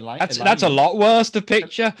 that's a lot worse to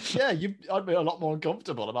picture. Yeah, I'd be a lot more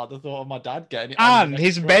uncomfortable about the thought of my dad getting it. And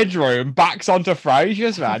his bedroom backs onto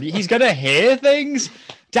Frasier's, man. He's gonna hear things.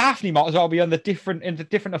 Daphne might as well be on the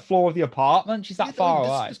different floor of the apartment. She's that far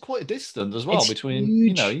away. There's quite a distance as well it's between.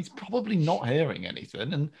 Huge. He's probably not hearing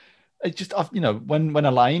anything, and it just when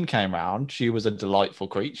Elaine came round, she was a delightful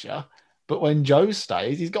creature. But when Joe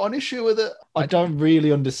stays, he's got an issue with it. I don't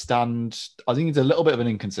really understand. I think it's a little bit of an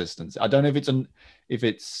inconsistency. I don't know if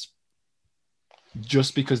it's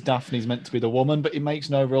just because Daphne's meant to be the woman, but it makes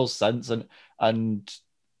no real sense. And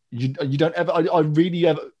you don't ever. I really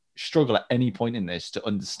ever struggle at any point in this to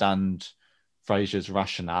understand Frasier's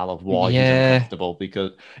rationale of why he's uncomfortable,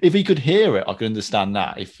 because if he could hear it, I could understand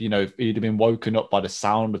that. If he'd have been woken up by the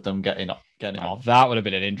sound of them getting off, that would have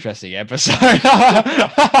been an interesting episode.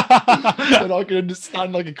 But I can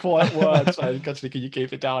understand like a quiet word saying, "Actually, can you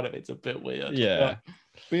keep it down?" If it's a bit weird. Yeah.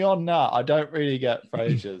 But beyond that, I don't really get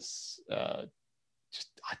Frasier's.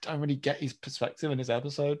 I don't really get his perspective in this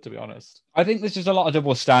episode, to be honest. I think there's just a lot of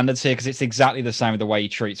double standards here because it's exactly the same with the way he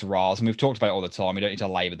treats Roz. And we've talked about it all the time. We don't need to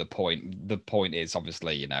labor the point. The point is,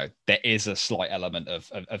 obviously, there is a slight element of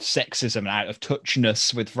sexism and out of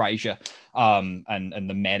touchness with Frasier and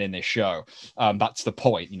the men in this show. That's the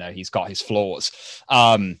point. He's got his flaws.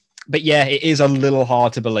 But yeah, it is a little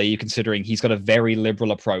hard to believe considering he's got a very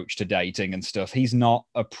liberal approach to dating and stuff. He's not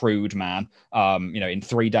a prude man. In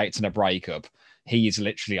 3 dates and a breakup, he is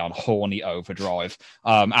literally on horny overdrive,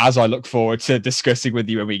 as I look forward to discussing with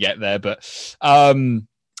you when we get there. But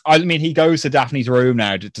I mean, he goes to Daphne's room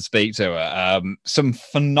now to speak to her. Some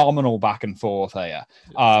phenomenal back and forth here.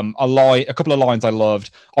 A couple of lines I loved.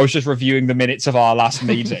 I was just reviewing the minutes of our last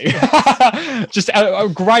meeting. Just a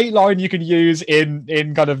great line you can use in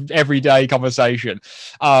kind of everyday conversation.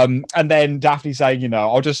 And then Daphne saying,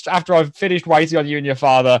 I'll just, after I've finished waiting on you and your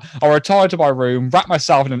father, I'll retire to my room, wrap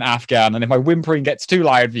myself in an Afghan, and if my whimpering gets too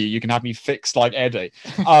loud for you, you can have me fixed like Eddie.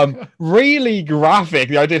 Really graphic,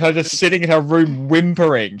 the idea of her just sitting in her room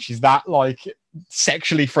whimpering. She's that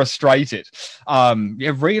sexually frustrated.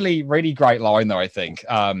 Really, really great line though, I think.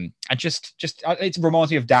 And just it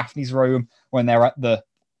reminds me of Daphne's room when they're at the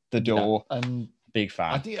door. Yeah, and big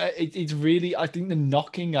fan. I think it's really. I think the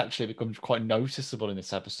knocking actually becomes quite noticeable in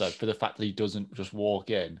this episode for the fact that he doesn't just walk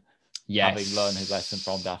in, having learned his lesson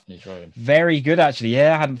from Daphne's room. Very good, actually.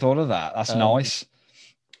 Yeah, I hadn't thought of that. That's nice.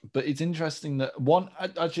 But it's interesting that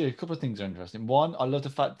a couple of things are interesting. One, I love the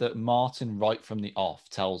fact that Martin, right from the off,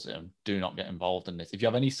 tells him, do not get involved in this. If you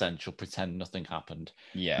have any sense, you'll pretend nothing happened.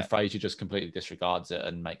 Yeah. And Frasier just completely disregards it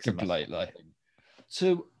and makes completely.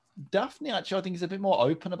 So Daphne, actually, I think is a bit more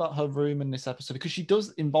open about her room in this episode because she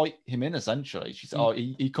does invite him in, essentially. She said,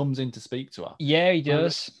 he comes in to speak to her. Yeah, he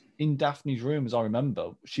does. In Daphne's room, as I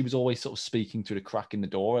remember, she was always sort of speaking through the crack in the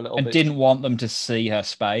door a little bit. And didn't want them to see her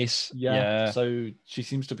space. Yeah. So she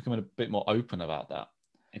seems to become a bit more open about that.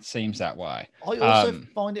 It seems that way. I also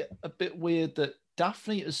find it a bit weird that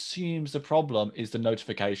Daphne assumes the problem is the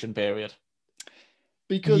notification period.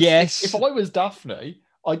 Because if I was Daphne,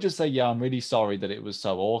 I'd just say, yeah, I'm really sorry that it was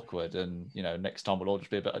so awkward. And, next time we'll all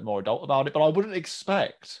just be a bit more adult about it. But I wouldn't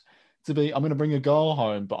expect to be, I'm going to bring a girl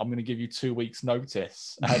home, but I'm going to give you 2 weeks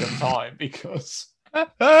notice ahead of time because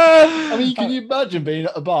I mean, can you imagine being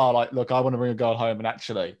at a bar like, look, I want to bring a girl home and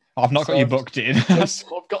actually I've not got you booked in.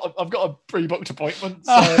 I've got a pre-booked appointment.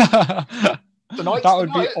 So that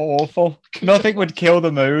would be awful. Nothing would kill the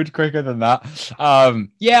mood quicker than that.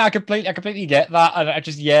 I completely get that. And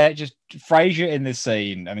just Frasier in this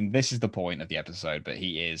scene. I mean, this is the point of the episode, but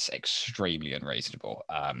he is extremely unreasonable.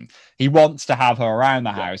 He wants to have her around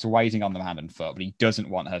the house, waiting on them hand and foot, but he doesn't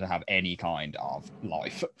want her to have any kind of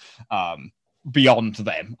life beyond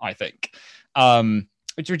them, I think.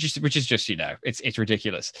 which is just, it's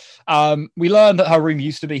ridiculous. We learned that her room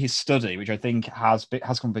used to be his study, which I think has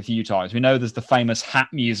come up a few times. We know there's the famous hat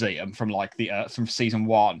museum from like from season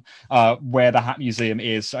 1, where the hat museum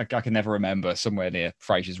is. I can never remember, somewhere near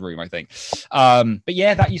Frasier's room, I think. But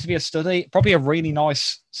yeah, that used to be a study, probably a really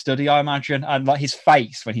nice study, I imagine. And like his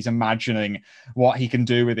face when he's imagining what he can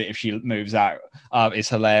do with it if she moves out is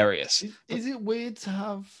hilarious. Is it weird to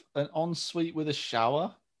have an ensuite with a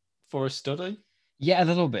shower for a study? Yeah, a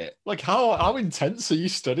little bit. Like how intense are you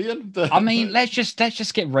studying? I mean, let's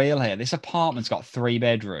just get real here. This apartment's got 3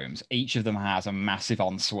 bedrooms. Each of them has a massive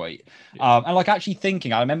ensuite. And like actually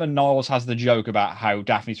thinking, I remember Niles has the joke about how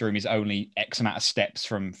Daphne's room is only X amount of steps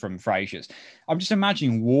from Frasier's. I'm just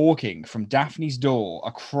imagining walking from Daphne's door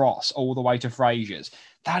across all the way to Frasier's.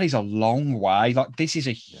 That is a long way. Like this is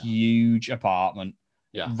a huge apartment.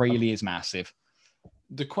 Yeah, it really is massive.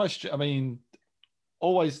 The question, I mean,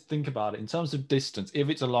 always think about it in terms of distance. If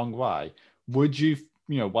it's a long way, would you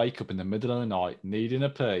wake up in the middle of the night needing a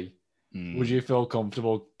pee? Would you feel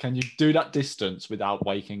comfortable? Can you do that distance without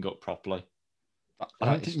waking up properly? I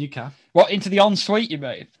don't think you can. What, into the ensuite, you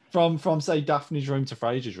mean? From say Daphne's room to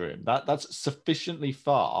Frasier's room, that's sufficiently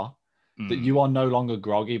far that you are no longer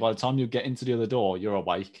groggy. By the time you get into the other door, you're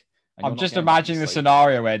awake. I'm just imagining the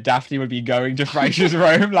scenario where Daphne would be going to Frasier's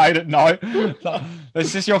room late at night.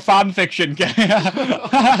 This is your fan fiction.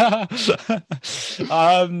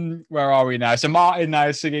 Where are we now? So Martin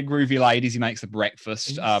now singing Groovy Ladies. He makes the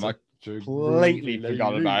breakfast. I completely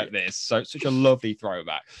forgot about this. So such a lovely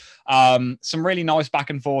throwback. Some really nice back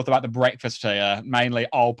and forth about the breakfast here, mainly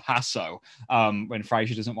El Paso, when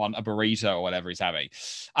Frasier doesn't want a burrito or whatever he's having.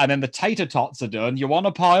 And then the tater tots are done. You want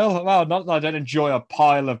a pile? Well, not that I don't enjoy a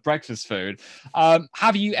pile of breakfast food.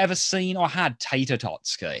 Have you ever seen or had tater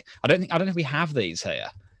tots, Key? I don't think we have these here.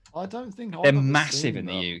 I don't think they're massive in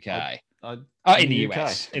the UK. In the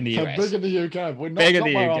US. In the US. Big in the UK. We're not big in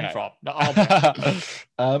the where UK. I'm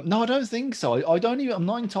from. No, I don't think so. I'm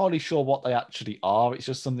not entirely sure what they actually are. It's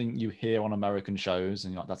just something you hear on American shows,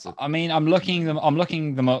 and that's I mean, I'm looking them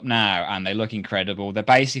up now, and they look incredible. They're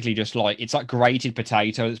basically just it's like grated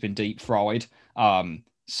potato that's been deep fried.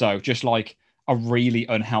 So just like a really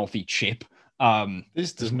unhealthy chip.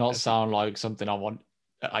 This does not sound like something I want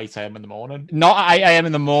at 8 a.m. in the morning. Not at 8 a.m.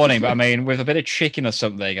 in the morning, but I mean, with a bit of chicken or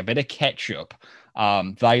something, a bit of ketchup,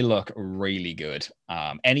 they look really good.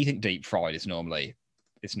 Anything deep fried is normally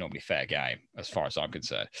fair game as far as I'm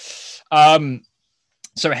concerned.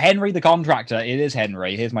 So Henry the contractor, it is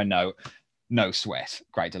Henry. Here's my note. No sweat.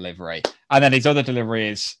 Great delivery. And then his other delivery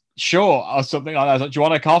is sure, or something like that. Like, do you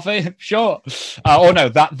want a coffee? Sure. Oh no,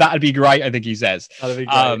 that'd be great. I think he says. That'd be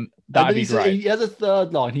great. That'd be great. He has a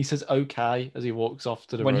third line. He says "okay" as he walks off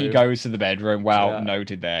to the room. When he goes to the bedroom. Well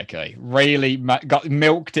noted there, Kay. Really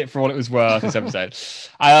milked it for all it was worth this episode.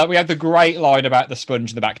 We have the great line about the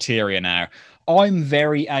sponge and the bacteria now. I'm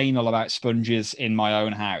very anal about sponges in my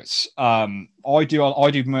own house. I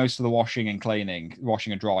do most of the washing and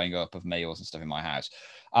drying up of meals and stuff in my house.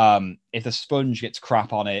 If the sponge gets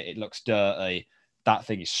crap on it, it looks dirty. That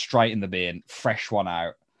thing is straight in the bin, fresh one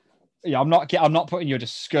out. Yeah, I'm not putting your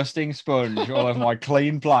disgusting sponge all over my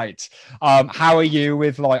clean plate. How are you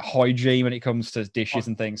with like hygiene when it comes to dishes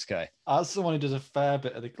and things, Kay? As someone who does a fair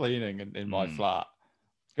bit of the cleaning in my flat.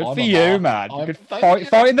 Good for you, man. Good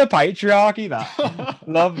fighting the patriarchy. That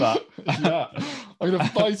love that. Yeah, I'm gonna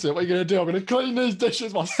fight it. What are you gonna do? I'm gonna clean these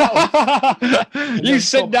dishes myself. You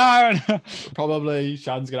sit down. Probably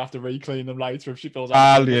Shan's gonna have to re-clean them later if she feels.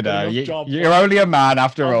 You're only a man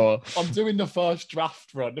after all. I'm doing the first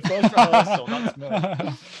draft run. The first rehearsal. That's me.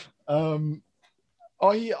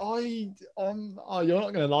 You're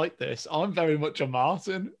not gonna like this. I'm very much a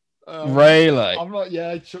Martin. Really? I'm not.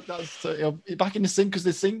 Yeah, chuck that back in the sink because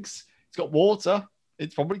the sink's it's got water.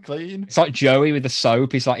 It's probably clean. It's like Joey with the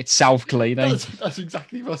soap. It's self-cleaning. That's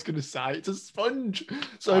exactly what I was going to say. It's a sponge.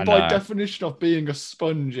 So by definition of being a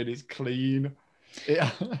sponge, it is clean. Yeah.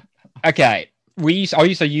 Okay. I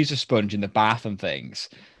used to use a sponge in the bath and things.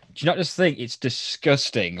 Do you not just think it's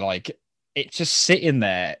disgusting? Like it's just sitting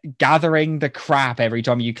there gathering the crap every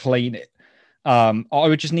time you clean it. I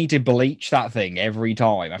would just need to bleach that thing every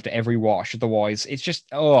time after every wash. Otherwise, it's just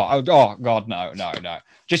oh god, no.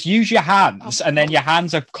 Just use your hands, and then your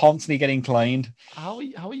hands are constantly getting cleaned. How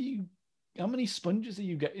How many sponges are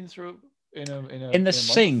you getting through in the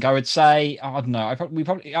sink? I would say I don't know. I have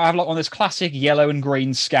like one of those classic yellow and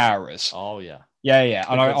green scourers. Oh yeah. Yeah.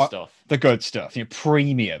 The good stuff.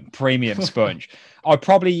 Premium sponge. I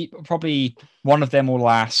probably one of them will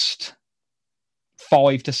last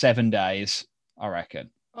 5 to 7 days, I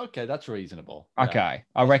reckon. Okay, that's reasonable. Okay, I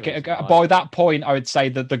that's reckon reasonable. by that point, I would say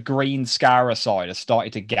that the green Scara side has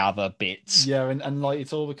started to gather bits. Yeah, and like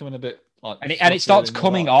it's all becoming a bit like And it starts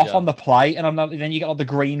coming off on the plate, and then you get all the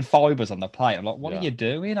green fibers on the plate. I'm like, what are you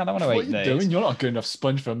doing? I don't want to What eat are you these. doing? You're not a good enough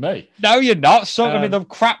sponge for me. No, you're not. So I mean, the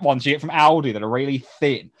crap ones you get from Aldi that are really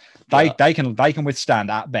thin, they can withstand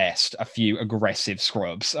at best a few aggressive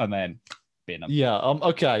scrubs, and then bin them. Yeah.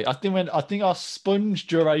 Okay. I think our sponge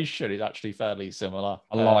duration is actually fairly similar.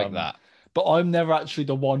 I like that. But I'm never actually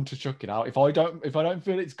the one to chuck it out. If I don't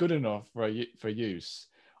feel it's good enough for use,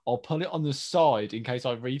 I'll put it on the side in case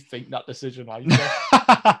I rethink that decision later.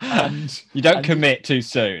 And you don't commit too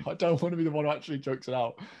soon. I don't want to be the one who actually chucks it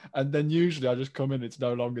out. And then usually I just come in, it's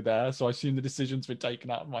no longer there. So I assume the decision's been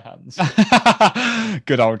taken out of my hands.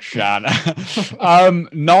 Good old Shan.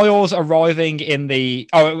 Niles arriving in the...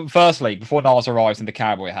 Oh, firstly, before Niles arrives in the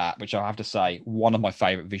cowboy hat, which I have to say, one of my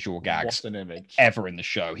favourite visual gags ever in the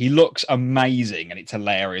show. He looks amazing and it's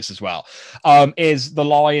hilarious as well. Is the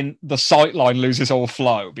line, the sight line loses all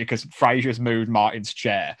flow because Frasier's moved Martin's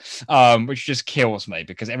chair, which just kills me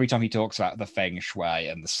because every time he talks about the feng shui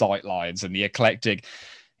and the sight lines and the eclectic,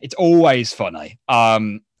 it's always funny.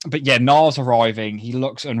 But yeah, Niles arriving, he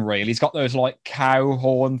looks unreal. He's got those like cow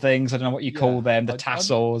horn things. I don't know what you call them, the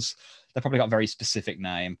tassels. They've probably got a very specific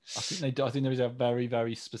name. I think they do. I think there is a very,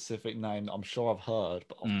 very specific name that I'm sure I've heard,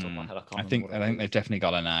 but off the top of my head, I can't. I think they've definitely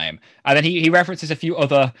got a name. And then he references a few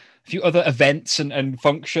other events and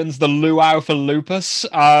functions. The luau for lupus.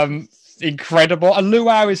 Incredible. A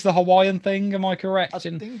luau is the Hawaiian thing, am I correct? I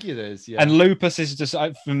think it is, yeah. And lupus is just,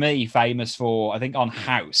 for me, famous for, I think, on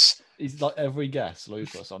House. He's like every guest,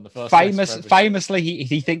 lupus, on the first famously,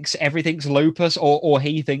 he thinks everything's lupus, or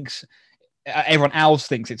he thinks everyone else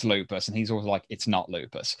thinks it's lupus, and he's always like, it's not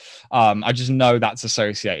lupus. I just know that's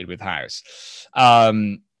associated with House.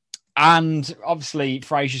 And obviously,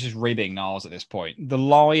 Frasier's just ribbing Niles at this point. The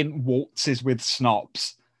line waltzes with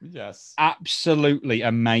snobs. Yes, absolutely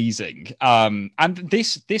amazing. And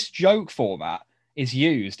this joke format is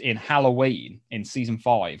used in Halloween in season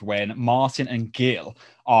 5 when Martin and Gil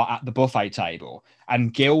are at the buffet table,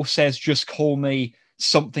 and Gil says, "Just call me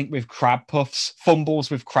something with crab puffs," fumbles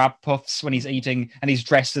with crab puffs when he's eating, and he's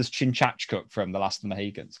dressed as Chinchachcook from The Last of the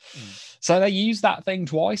Mohicans. So they use that thing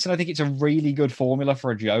twice, and I think it's a really good formula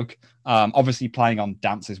for a joke. Obviously playing on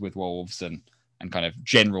Dances with Wolves and kind of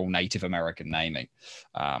general Native American naming.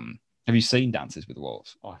 Have you seen Dances with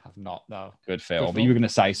Wolves? I have not, no. Good film. But you were going to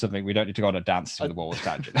say something. We don't need to go on a Dances with the Wolves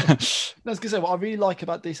tangent. I was going to say, what I really like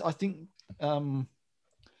about this, I think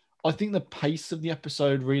the pace of the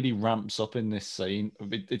episode really ramps up in this scene.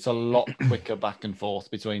 It's a lot quicker back and forth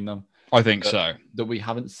between them. I think so. That we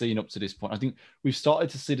haven't seen up to this point. I think we've started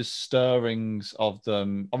to see the stirrings of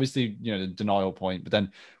them. Obviously, the denial point, but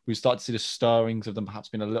then we've started to see the stirrings of them perhaps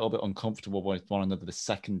being a little bit uncomfortable with one another. The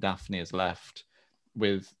second Daphne has left,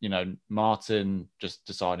 with Martin just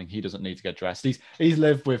deciding he doesn't need to get dressed. He's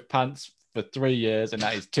lived with pants for 3 years, and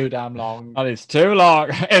that is too damn long. That is too long.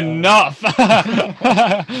 Enough.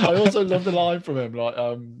 I also love the line from him, like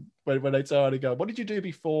when they turn around and go, "What did you do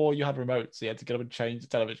before you had remotes?" He had to get up and change the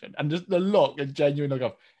television, and just the look, and genuine look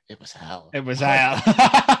of, "It was hell. It was hell."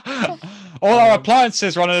 All our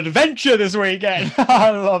appliances were on an adventure this weekend.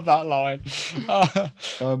 I love that line.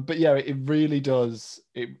 But yeah, it really does.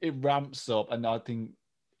 It ramps up, and I think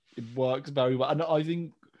it works very well. And I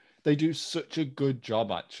think they do such a good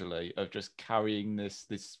job, actually, of just carrying this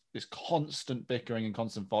constant bickering and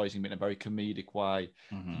constant fighting, but in a very comedic way.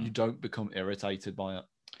 Mm-hmm. You don't become irritated by it.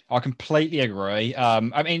 I completely agree.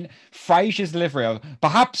 I mean, Frasier's delivery of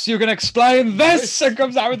 "perhaps you're going to explain this" and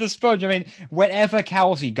comes out with the sponge. I mean, whenever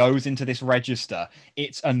Kelsey goes into this register,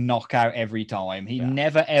 it's a knockout every time. He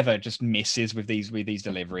never ever just misses with these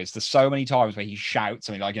deliveries. There's so many times where he shouts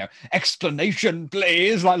something like, "Explanation,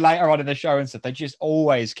 please!" like later on in the show and stuff. They just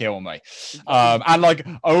always kill me. And like,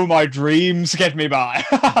 "Oh, my dreams get me by."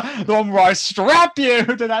 The one where I strap you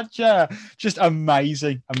to that chair. Just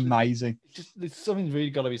amazing. There's something really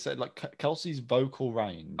got to be said, like Kelsey's vocal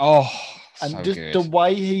range. Oh, and so just good. The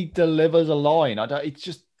way he delivers a line.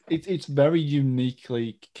 It's very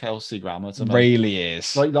uniquely Kelsey Grammer to me. Really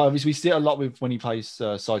is. Like obviously we see it a lot with when he plays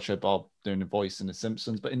Sideshow Bob doing the voice in The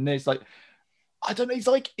Simpsons, but in this, like, I don't know, he's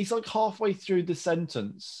like halfway through the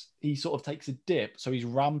sentence, he sort of takes a dip, so he's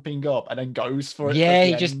ramping up and then goes for it. Yeah,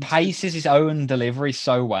 he just paces his own delivery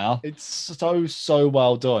so well. It's so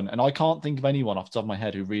well done, and I can't think of anyone off the top of my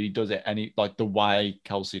head who really does it the way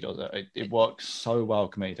Kelsey does it. It works so well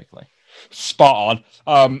comedically. Spot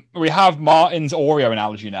on. We have Martin's Oreo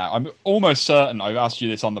analogy now. I'm almost certain I've asked you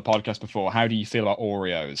this on the podcast before. How do you feel about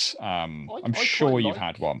Oreos? I'm sure you've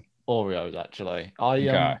had one. Oreos actually.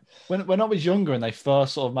 Okay. When I was younger and they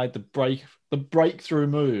first sort of made the breakthrough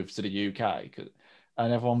move to the UK,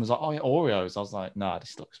 and everyone was like, "Oh, yeah, Oreos." I was like, "Nah,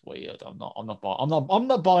 this looks weird. I'm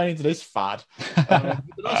not buying into this fad." The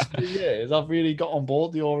last few years, I've really got on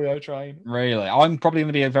board the Oreo train. Really, I'm probably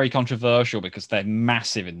going to be very controversial because they're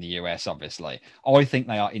massive in the US. Obviously, I think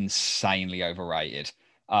they are insanely overrated.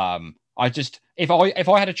 I just if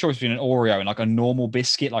I had a choice between an Oreo and like a normal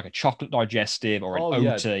biscuit, like a chocolate digestive or an Oh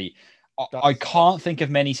yeah, OT, I that's can't think of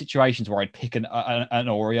many situations where I'd pick an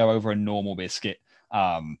Oreo over a normal biscuit.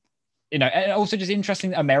 Um, and also just interesting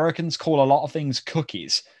that Americans call a lot of things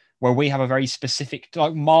cookies, where we have a very specific,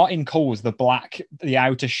 like Martin calls the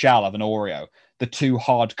outer shell of an Oreo, the two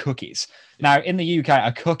hard cookies. Now, in the UK,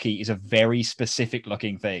 a cookie is a very specific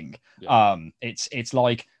looking thing. yeah. It's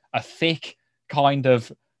like a thick kind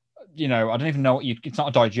of, I don't even know it's not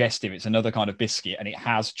a digestive, it's another kind of biscuit and it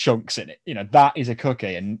has chunks in it. That is a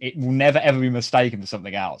cookie and it will never ever be mistaken for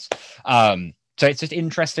something else. So it's just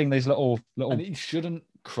interesting, these little And it shouldn't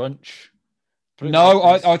crunch. No,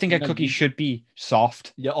 I think a cookie should be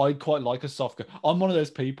soft. Yeah, I quite like a soft cookie. I'm one of those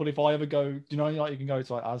people. If I ever go, like you can go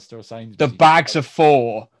to like Asda or Sainsbury's. The bags of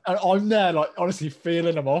 4. And I'm there, like honestly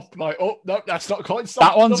feeling them up. Like, oh no, that's not quite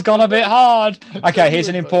soft. That one's gone a bit hard. Okay, here's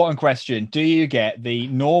an important question: do you get the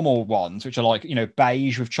normal ones, which are like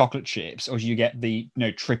beige with chocolate chips, or do you get the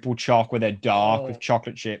triple choc where they're dark with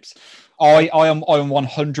chocolate chips? I am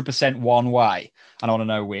 100% one way, and I want to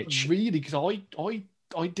know which. Really, because I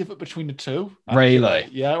divot between the two. Actually. Really?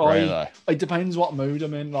 Yeah. Really? It depends what mood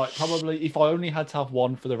I'm in. Like, probably if I only had to have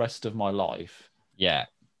one for the rest of my life. Yeah.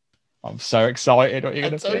 I'm so excited. What are you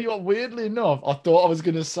going to tell you what, weirdly enough, I thought I was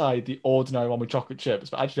going to say the ordinary one with chocolate chips,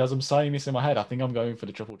 but actually, as I'm saying this in my head, I think I'm going for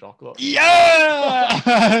the triple chocolate.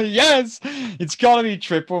 Yeah! Yes! It's got to be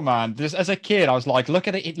triple, man. Just as a kid, I was like, look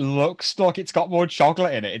at it. It looks like it's got more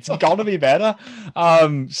chocolate in it. It's got to be better.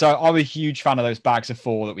 So I'm a huge fan of those bags of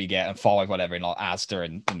 4 that we get and 5, whatever, in like Asda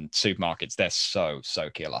and supermarkets. They're so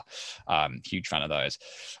killer. Huge fan of those.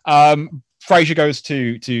 Frasier goes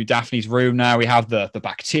to Daphne's room now. We have the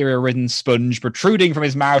bacteria-ridden sponge protruding from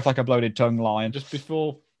his mouth like a bloated tongue line. Just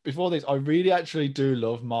before this, I really actually do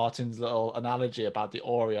love Martin's little analogy about the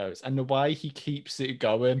Oreos and the way he keeps it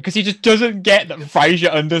going. Because he just doesn't get that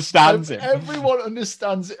Frasier understands him. Everyone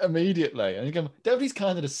understands it immediately. And you go, Daphne's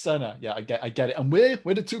kind of the center. Yeah, I get it. And we're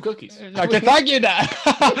the 2 cookies. Okay, thank you,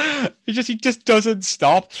 Dad. he just doesn't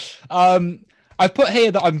stop. I've put here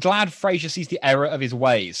that I'm glad Frasier sees the error of his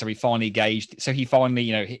ways, so he finally gauged. So he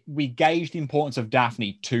finally, we gauged the importance of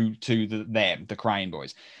Daphne to the Crane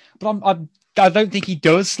Boys. But I don't think he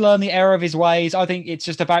does learn the error of his ways. I think it's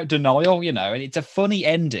just about denial, and it's a funny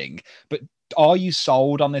ending. But are you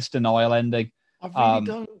sold on this denial ending? I really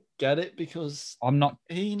don't get it because I'm not.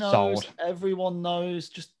 He knows. Sold. Everyone knows.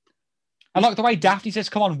 I like the way Daphne says,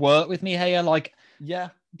 "Come on, work with me here." Like, yeah,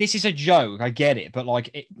 this is a joke. I get it, but like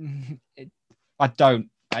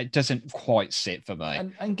it doesn't quite sit for me.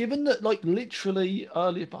 And given that, like, literally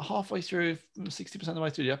early, about halfway through, 60% of the way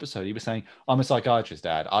through the episode, he was saying, "I'm a psychiatrist,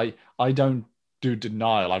 Dad. I don't do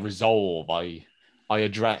denial. I resolve. I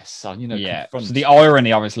address. Yeah. confront." So the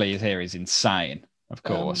irony, obviously, is insane. Of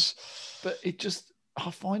course. But I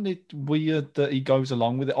find it weird that he goes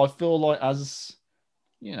along with it. I feel like, as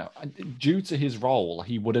due to his role,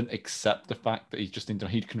 he wouldn't accept the fact that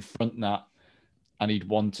he'd confront that. And he'd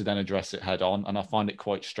want to then address it head on. And I find it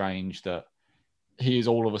quite strange that he is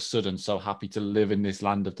all of a sudden so happy to live in this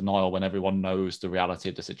land of denial when everyone knows the reality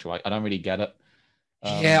of the situation. I don't really get it.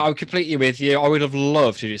 Yeah, I'm completely with you. I would have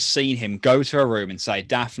loved to just seen him go to a room and say,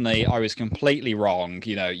 "Daphne, I was completely wrong.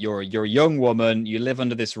 You're a young woman. You live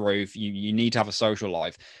under this roof. You need to have a social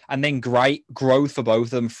life." And then great growth for both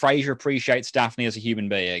of them. Frasier appreciates Daphne as a human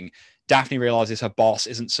being. Daphne realizes her boss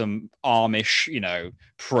isn't some Amish,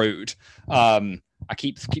 prude. I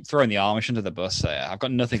keep throwing the Amish under the bus there. I've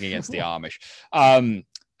got nothing against the Amish.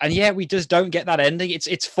 And yeah, we just don't get that ending.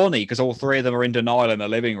 It's funny because all 3 of them are in denial in the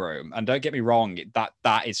living room. And don't get me wrong,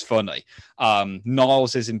 that is funny.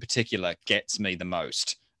 Niles in particular gets me the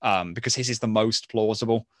most because his is the most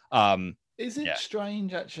plausible. Is it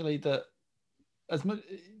strange, actually, that as much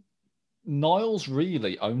Niles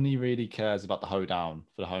only really cares about the hoedown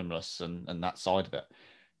for the homeless and that side of it?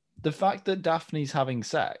 The fact that Daphne's having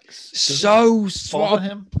sex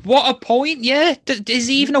him. What a point! Yeah, is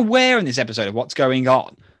he even aware in this episode of what's going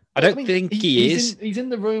on? I don't think he is. He's in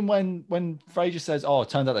the room when Frasier says, "Oh, it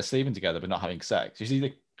turns out they're sleeping together but not having sex." You see,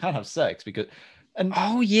 they can't have sex because,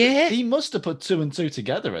 oh yeah, he must have put 2 and 2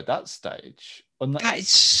 together at that stage. That is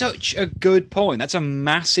such a good point. That's a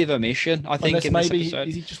massive omission, I think, in this episode.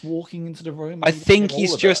 Is he just walking into the room? I think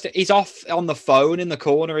he's off on the phone in the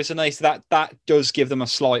corner, isn't he? So that does give them a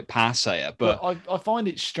slight pass here. But I find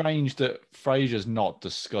it strange that Frasier's not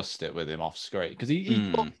discussed it with him off screen, because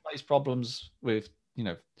he talks about his problems with,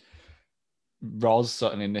 Roz,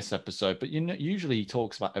 certainly in this episode, but usually he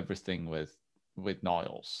talks about everything with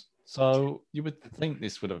Niles. So you would think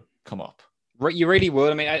this would have come up. You really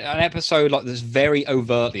would. I mean, an episode like this very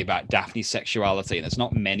overtly about Daphne's sexuality, and there's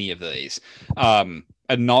not many of these. And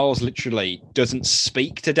Niles literally doesn't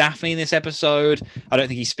speak to Daphne in this episode. I don't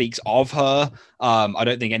think he speaks of her. I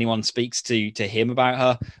don't think anyone speaks to him about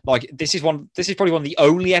her. Like, this is probably one of the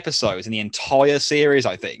only episodes in the entire series,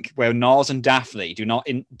 I think, where Niles and Daphne do not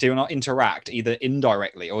interact either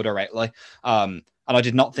indirectly or directly. And I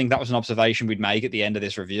did not think that was an observation we'd make at the end of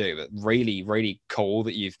this review, but really, really cool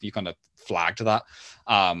that you kind of flagged that.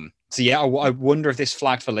 So yeah, I wonder if this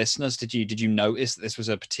flagged for listeners. Did you notice that this was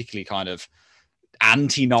a particularly kind of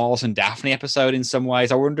anti-Niles and Daphne episode in some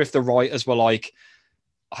ways? I wonder if the writers were like,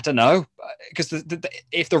 I don't know, because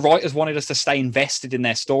if the writers wanted us to stay invested in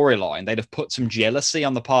their storyline, they'd have put some jealousy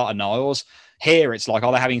on the part of Niles. Here, it's like,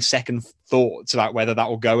 are they having second thoughts about whether that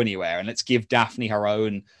will go anywhere? And let's give Daphne her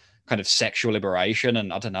own kind of sexual liberation,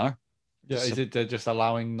 and I don't know. Yeah, is it just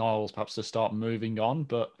allowing Niles perhaps to start moving on?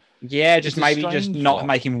 But yeah, just maybe just not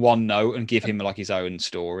making one note and give him like his own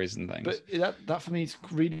stories and things. But that for me is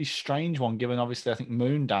a really strange one, given obviously I think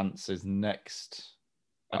Moondance is next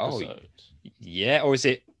episode. Yeah, or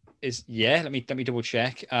let me double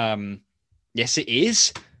check. Yes, it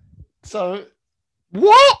is. So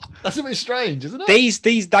what? That's a bit strange, isn't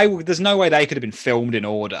it? There's no way they could have been filmed in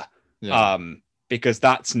order. Yeah. Because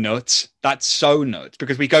that's nuts. That's so nuts.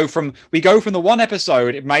 Because we go from the one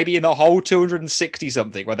episode, maybe in the whole 260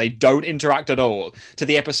 something, where they don't interact at all, to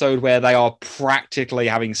the episode where they are practically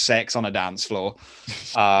having sex on a dance floor.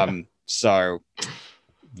 So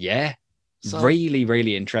yeah, really,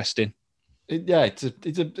 really interesting.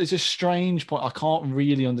 It's a strange point. I can't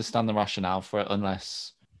really understand the rationale for it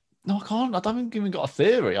unless. No, I can't. I haven't even got a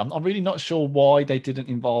theory. I'm really not sure why they didn't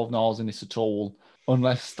involve Niles in this at all,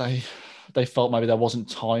 unless they felt maybe there wasn't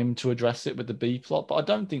time to address it with the B plot. But I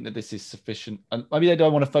don't think that this is sufficient. And maybe they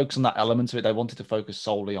don't want to focus on that element of it. They wanted to focus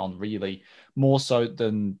solely on, really, more so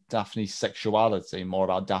than Daphne's sexuality, more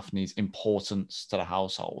about Daphne's importance to the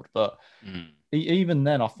household. But even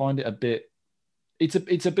then, I find it a bit...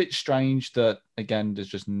 It's a bit strange that, again, there's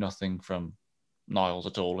just nothing from Niles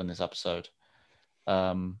at all in this episode.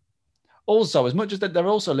 Also, as much as they're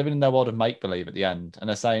also living in their world of make-believe at the end, and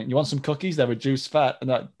they're saying, you want some cookies? They're reduced fat,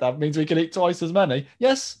 and that means we can eat twice as many.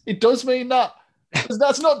 Yes, it does mean that.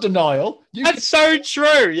 That's not denial. That's so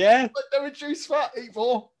true, yeah. But they're reduced fat, eat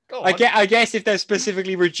more. I guess if they're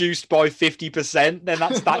specifically reduced by 50%, then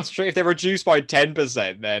that's true. If they're reduced by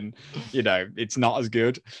 10%, then, it's not as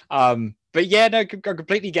good. But yeah, no, I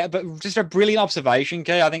completely get it. But just a brilliant observation,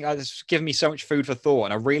 Kay. I think that's given me so much food for thought,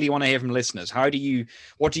 and I really want to hear from listeners. What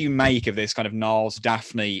do you make of this kind of Niles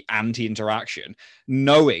Daphne anti-interaction,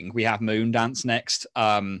 knowing we have Moondance next?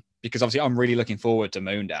 Because obviously I'm really looking forward to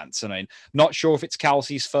Moondance. I mean, not sure if it's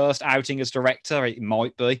Kelsey's first outing as director. It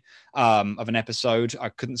might be of an episode. I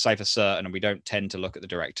couldn't say for certain, and we don't tend to look at the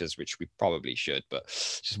directors, which we probably should, but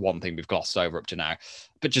it's just one thing we've glossed over up to now.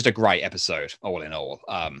 But just a great episode, all in all.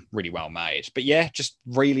 Really well made. But yeah, just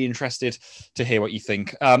really interested to hear what you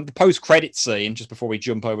think. The post-credit scene, just before we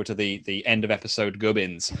jump over to the end of episode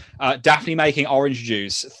Gubbins, Daphne making orange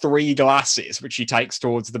juice, 3 glasses, which she takes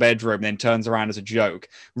towards the bedroom, and then turns around as a joke.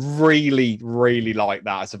 Really, really like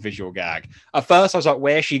that as a visual gag. At first, I was like,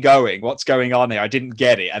 where's she going? What's going on here? I didn't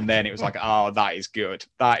get it. And then it was like, oh, that is good.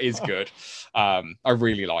 That is good. I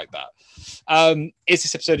really like that. Is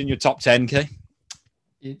this episode in your top 10, Key?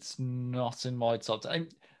 It's not in my top 10.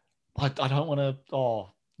 I don't want to...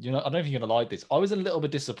 I don't think you're going to like this. I was a little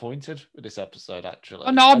bit disappointed with this episode, actually.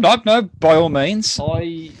 Oh, no, I'm not. No, by all means.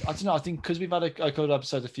 I don't know. I think because we've had a couple of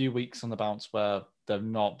episodes a few weeks on the bounce where they've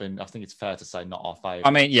not been... I think it's fair to say not our favourite.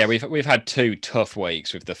 I mean, yeah, we've had 2 tough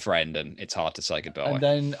weeks with The Friend, and it's hard to say goodbye. And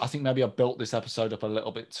then I think maybe I built this episode up a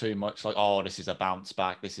little bit too much. Like, this is a bounce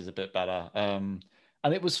back. This is a bit better. And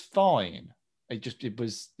it was fine. It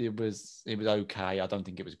was okay. I don't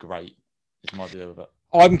think it was great. It's my view of it.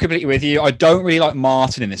 I'm completely with you. I don't really like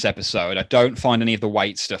Martin in this episode. I don't find any of the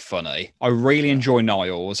weight stuff funny. I really enjoy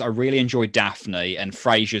Niles. I really enjoy Daphne, and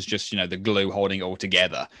Frasier's just, the glue holding it all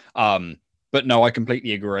together. But no, I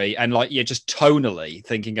completely agree. And just tonally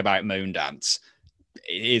thinking about Moondance,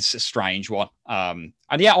 it is a strange one. And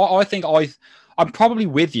yeah, I think I'm probably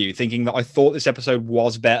with you thinking that I thought this episode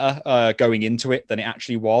was better going into it than it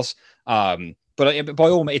actually was. But by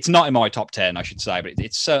all means, it's not in my top 10, I should say, but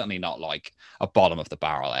it's certainly not like a bottom of the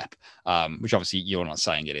barrel ep, which obviously you're not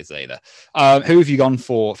saying it is either. Who have you gone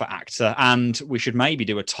for actor? And we should maybe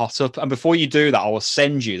do a tot up. And before you do that, I will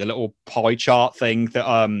send you the little pie chart thing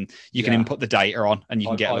that you can input the data on, and you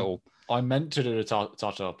can get a little. I meant to do a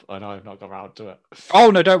tot up, and I've not got around to it.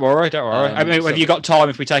 Oh no, don't worry. I mean, have you got time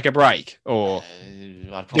if we take a break, or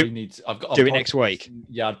I'd probably need to, do it next week?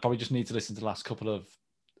 Yeah, I'd probably just need to listen to the last couple of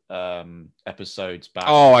episodes back.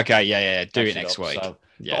 Oh, okay, yeah. Do it next week. So,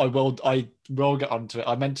 yeah, I will get onto it.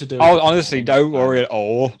 I meant to do. Oh, honestly, don't worry at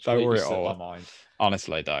all. Don't worry at all. My mind.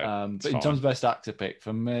 Honestly, don't. But in terms of best actor pick,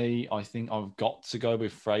 for me, I think I've got to go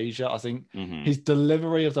with Frasier. I think Mm-hmm. his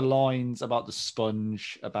delivery of the lines about the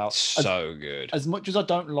sponge, about good. As much as I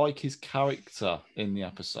don't like his character in the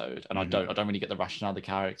episode, and I don't really get the rationale of the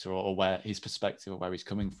character or where his perspective or where he's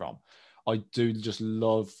coming from, I do just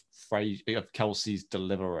love Kelsey's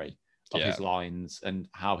delivery of his lines and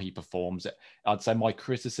how he performs it. I'd say my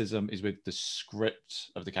criticism is with the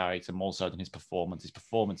script of the character more so than his performance. His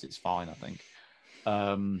performance is fine, I think.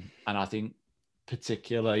 And I think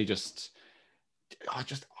particularly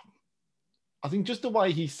I think just the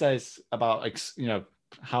way he says about,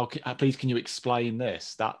 how please can you explain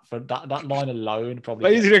this? That line alone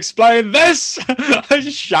probably. Please explain this. I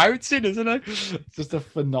just shouts it, isn't it? Just a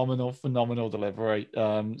phenomenal delivery.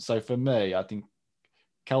 So for me, I think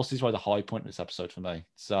Kelsey's probably the high point of this episode for me.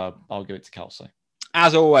 So I'll give it to Kelsey.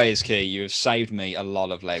 As always, Key, you have saved me a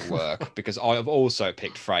lot of legwork because I have also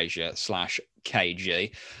picked Frasier /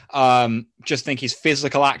 KG. Just think his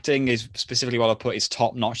physical acting is specifically what I put is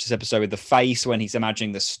top notch this episode, with the face when he's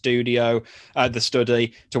imagining the study to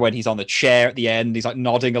when he's on the chair at the end. He's like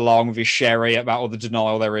nodding along with his sherry about all the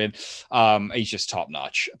denial they're in. He's just top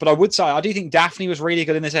notch. But I would say I do think Daphne was really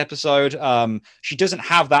good in this episode. She doesn't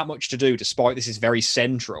have that much to do, despite this is very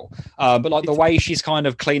central. But like the way she's kind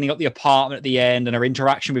of cleaning up the apartment at the end and her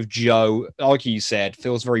interaction with Joe, like you said,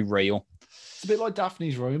 feels very real. It's a bit like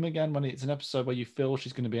Daphne's Room again, when it's an episode where you feel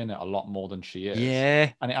she's going to be in it a lot more than she is.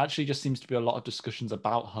 Yeah. And it actually just seems to be a lot of discussions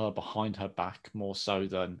about her behind her back, more so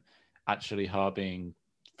than actually her being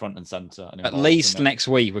front and center. And at least next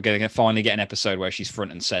week, we're going to finally get an episode where she's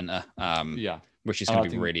front and center. Which is going to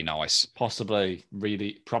be really nice. Possibly,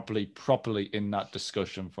 really properly in that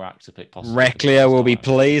discussion for actor pick. Reclia will be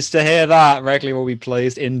pleased to hear that. Reclia will be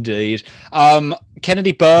pleased indeed.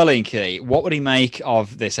 Kennedy Burlingame, what would he make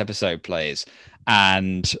of this episode, please?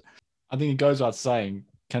 And I think it goes without saying,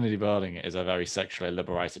 Kennedy Burlingame is a very sexually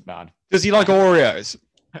liberated man. Does he like Oreos?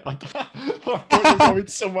 I thought you were going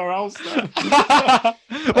somewhere else then.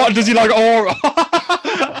 What, does he like Oreos?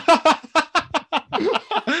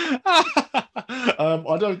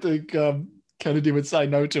 I don't think Kennedy would say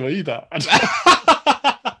no to either.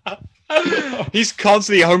 He's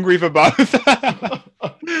constantly hungry for both.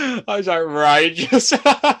 That's outrageous.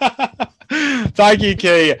 Thank you,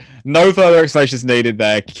 Key. No further explanations needed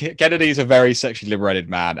there. Kennedy's a very sexually liberated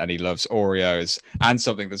man, and he loves Oreos and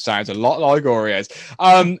something that sounds a lot like Oreos.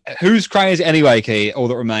 Who's crazy anyway, Key? All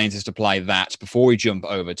that remains is to play that before we jump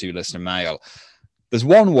over to listener mail. There's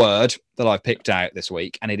one word that I've picked out this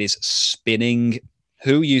week, and it is spinning.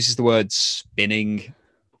 Who uses the word spinning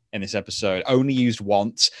in this episode? Only used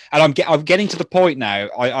once. And I'm getting to the point now.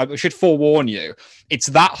 I should forewarn you. It's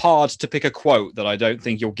that hard to pick a quote that I don't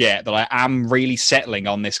think you'll get, that I am really settling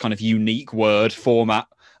on this kind of unique word format.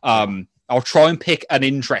 I'll try and pick an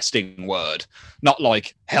interesting word, not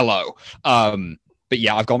like hello. But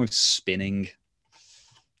yeah, I've gone with spinning.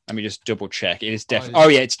 Let me just double check. It is definitely. Oh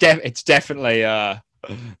yeah, it's definitely.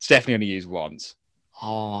 It's definitely only used once.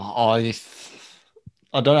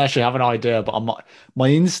 I don't actually have an idea, but my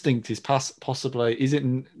instinct is possibly, is it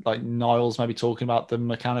like Niles maybe talking about the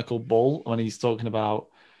mechanical bull when he's talking about,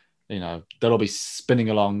 they'll be spinning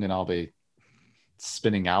along and I'll be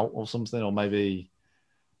spinning out or something, or maybe.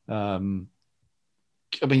 I'd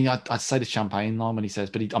say the champagne line when he says,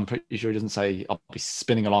 but I'm pretty sure he doesn't say I'll be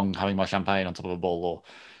spinning along having my champagne on top of a bull or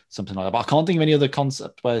something like that. But I can't think of any other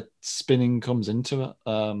concept where spinning comes into it.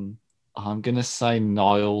 I'm going to say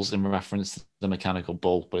Niles in reference to the mechanical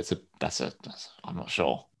bull, but I'm not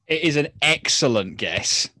sure. It is an excellent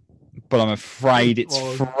guess, but I'm afraid it's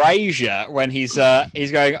Frasier when he's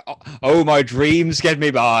going, oh, my dreams get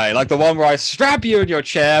me by. Like the one where I strap you in your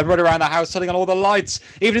chair and run around the house turning on all the lights,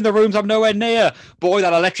 even in the rooms I'm nowhere near. Boy,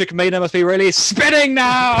 that electric meter must be really spinning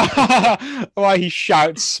now. Why he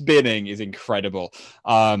shouts spinning is incredible.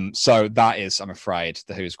 So that is, I'm afraid,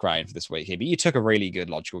 the Who's Crying for this week here. But you took a really good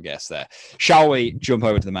logical guess there. Shall we jump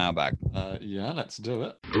over to the mailbag? Yeah, let's do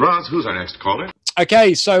it. Roz, who's our next caller?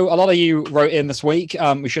 Okay, so a lot of you wrote in this week.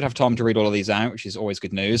 We should have time to read all of these out, which is always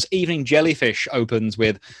good news. Evening Jellyfish opens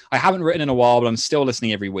with, I haven't written in a while, but I'm still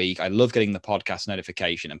listening every week. I love getting the podcast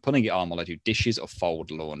notification and putting it on while I do dishes or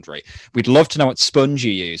fold laundry. We'd love to know what sponge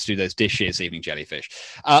you use to do those dishes, Evening Jellyfish.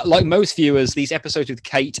 Like most viewers, these episodes with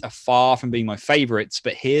Kate are far from being my favorites,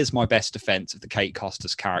 but here's my best defense of the Kate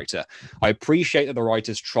Costas character. I appreciate that the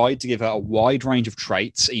writers tried to give her a wide range of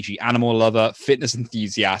traits, e.g. animal lover, fitness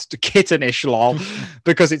enthusiast, kittenish lol,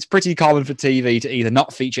 because it's pretty common for TV to either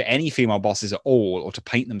not feature any female bosses at all or to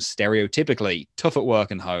paint them stereotypically tough at work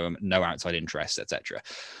and home, no outside interests, etc.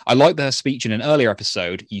 I like that her speech in an earlier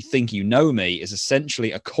episode, "You think you know me," is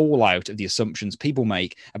essentially a call out of the assumptions people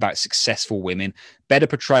make about successful women. Better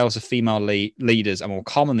portrayals of female leaders are more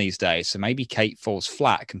common these days, so maybe Kate falls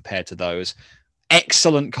flat compared to those.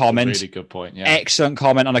 Excellent comment. Really good point. Yeah. Excellent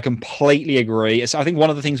comment. And I completely agree. So I think one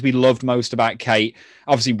of the things we loved most about Kate,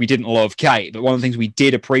 obviously we didn't love Kate, but one of the things we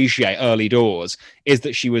did appreciate early doors is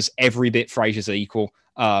that she was every bit Frasier's equal.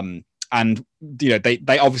 And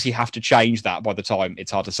they obviously have to change that by the time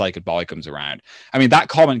It's Hard to Say Goodbye comes around. I mean, that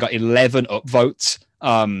comment got 11 upvotes.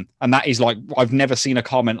 And that is like, I've never seen a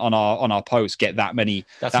comment on our post get that many.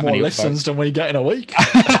 That's that more many listens upvotes than we get in a week.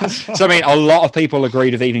 So I mean, a lot of people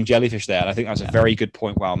agreed with Evening Jellyfish there, and I think that's a very good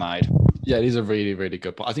point, well made. Yeah, it is a really, really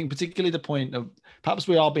good point. I think particularly the point of perhaps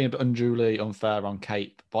we are being a bit unduly unfair on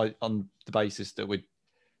Kate on the basis that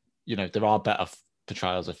there are better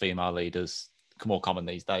portrayals of female leaders more common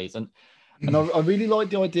these days, and I really like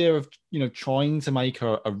the idea of trying to make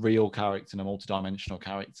her a real character and a multidimensional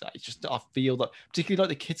character. It's just I feel that particularly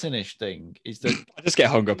like the kittenish thing is that I just get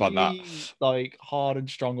hung up on that, like hard and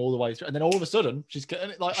strong all the way through, and then all of a sudden she's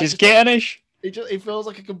kittenish. It feels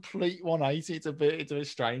like a complete 180. It's a bit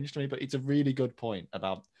strange to me, but it's a really good point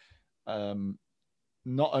about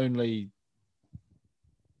not only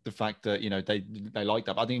the fact that they like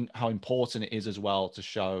that, but I think how important it is as well to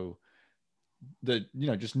show that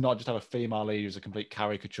just not just have a female leader as a complete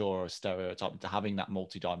caricature or a stereotype, to having that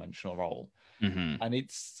multi-dimensional role. Mm-hmm. And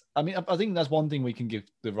I think that's one thing we can give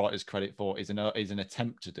the writers credit for is an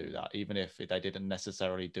attempt to do that, even if they didn't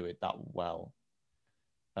necessarily do it that well.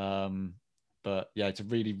 But yeah, it's a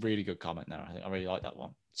really, really good comment there. I think I really like that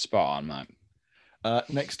one. Spot on, mate.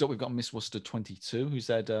 Next up, we've got Miss Worcester 22, who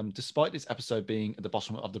said, despite this episode being at the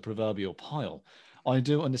bottom of the proverbial pile, I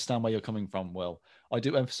do understand where you're coming from, Will. I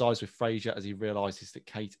do empathise with Frasier as he realises that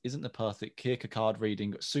Kate isn't the perfect Kierkegaard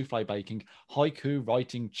reading, souffle baking, haiku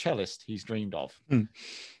writing cellist he's dreamed of.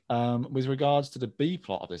 With regards to the B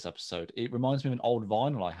plot of this episode, it reminds me of an old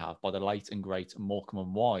vinyl I have by the late and great Morecambe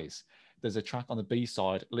and Wise. There's a track on the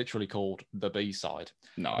B-side literally called The B-side.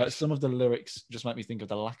 Nice. Some of the lyrics just make me think of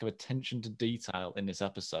the lack of attention to detail in this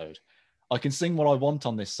episode. I can sing what I want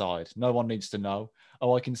on this side. No one needs to know.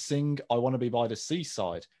 Oh, I can sing I want to be by the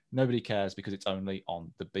seaside. Nobody cares because it's only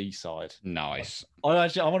on the B-side. Nice. I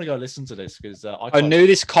want to go listen to this because I knew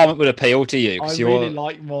this comment would appeal to you. I really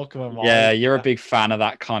like Morecambe and Wise. Yeah, you're a big fan of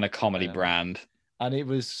that kind of comedy brand. And it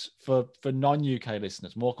was for non-UK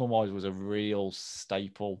listeners, Morecambe and Wise was a real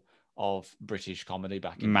staple of British comedy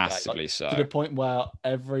back in massively the day. To the point where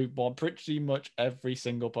pretty much every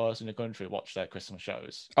single person in the country watched their Christmas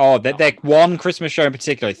shows. Oh, their one Christmas show in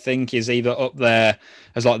particular, I think, is either up there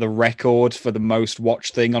as like the record for the most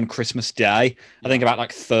watched thing on Christmas Day. I think about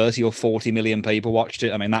like 30 or 40 million people watched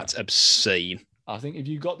it. I mean, that's obscene. I think if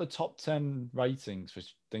you got the top 10 ratings for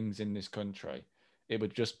things in this country, it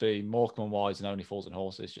would just be Morecambe and Wise and Only Fools and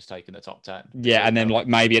Horses just taking the top 10. Yeah, and then like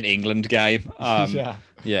maybe an England game.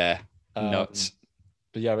 Yeah. Nuts.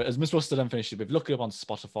 But yeah, as Miss Worcester then finished it with, look it up on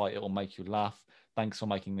Spotify, it will make you laugh. Thanks for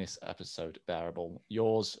making this episode bearable.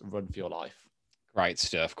 Yours, Run for Your Life. Great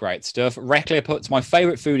stuff. Reckler puts, my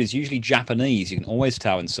favorite food is usually Japanese. You can always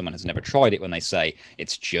tell when someone has never tried it when they say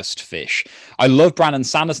it's just fish. I love Brandon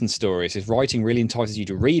Sanderson's stories. His writing really entices you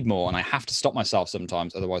to read more, and I have to stop myself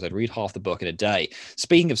sometimes. Otherwise, I'd read half the book in a day.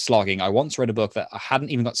 Speaking of slogging, I once read a book that I hadn't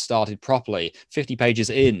even got started properly. 50 pages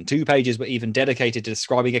in, 2 pages were even dedicated to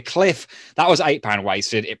describing a cliff. That was £8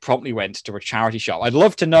 wasted. It promptly went to a charity shop. I'd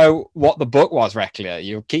love to know what the book was, Reckler.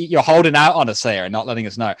 You're holding out on us here and not letting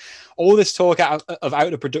us know. All this talk out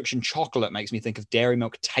of production chocolate makes me think of Dairy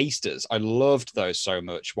Milk Tasters. I loved those so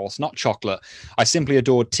much. Whilst not chocolate, I simply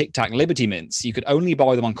adored Tic Tac Liberty Mints. You could only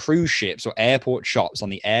buy them on cruise ships or airport shops on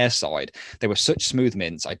the air side. They were such smooth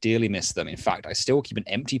mints. I dearly miss them. In fact, I still keep an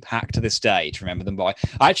empty pack to this day to remember them by.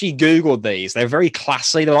 I actually Googled these. They're very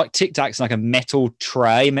classy. They're like Tic Tacs in like a metal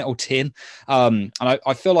tray, metal tin. And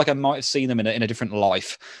I feel like I might have seen them in a different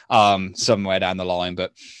life somewhere down the line.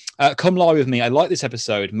 But Come Lie With Me. I like this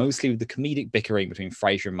episode, mostly with the comedic bickering between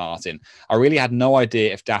Frasier and Martin. I really had no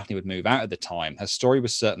idea if Daphne would move out at the time. Her story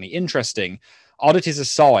was certainly interesting. Oddities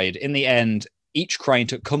aside, in the end, each Crane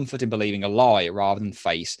took comfort in believing a lie rather than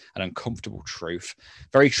face an uncomfortable truth.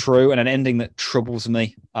 Very true, and an ending that troubles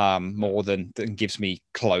me more than gives me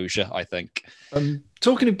closure, I think.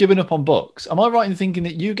 Talking of giving up on books, am I right in thinking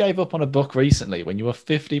that you gave up on a book recently when you were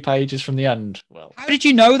 50 pages from the end? Well, how did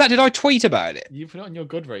you know that? Did I tweet about it? You put it on your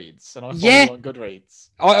Goodreads, and I follow Yeah. you on Goodreads.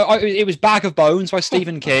 It was Bag of Bones by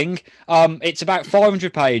Stephen King. It's about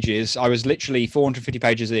 500 pages. I was literally 450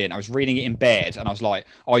 pages in. I was reading it in bed, and I was like,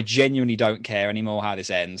 I genuinely don't care anymore how this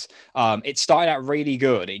ends. It started out really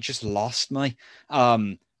good. It just lost me.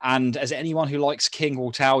 And as anyone who likes King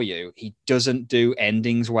will tell you, he doesn't do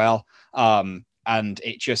endings well. And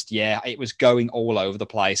it just, it was going all over the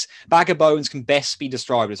place. Bag of Bones can best be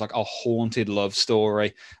described as like a haunted love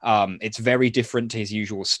story. It's very different to his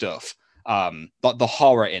usual stuff. But the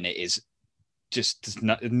horror in it is just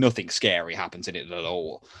nothing scary happens in it at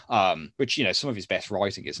all. Which, some of his best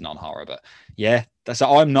writing is non-horror, but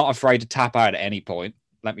I'm not afraid to tap out at any point,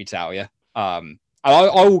 let me tell you. I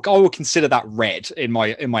will consider that read in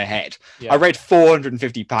my head. Yeah. I read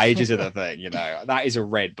 450 pages of the thing, that is a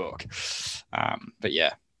read book. But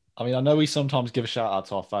yeah. I mean, I know we sometimes give a shout out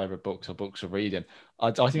to our favorite books or books of reading.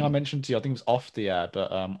 I think I mentioned to you, I think it was off the air,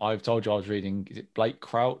 but I've told you I was reading, is it Blake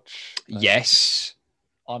Crouch? Yes.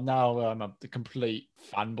 I'm now the complete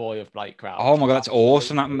fanboy of Blake Crouch. Oh my God, that's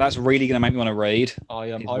awesome. That's really going to make me want to read.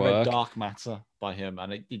 I read Dark Matter by him,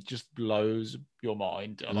 and it just blows your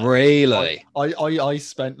mind. Really? I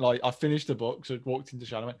spent I finished the book, so I walked into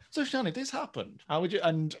Shannon and went, so Shannon, this happened. How would you?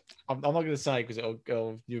 And I'm not going to say because it'll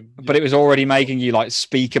go. But it was already making you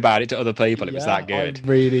speak about it to other people. It was that good. I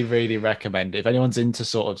really, really recommend it. If anyone's into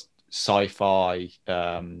sort of sci-fi,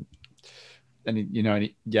 that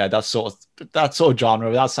sort of genre,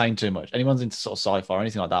 without saying too much, anyone's into sort of sci-fi or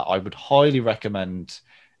anything like that, I would highly recommend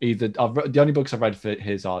either. The only books I've read for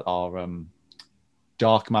his are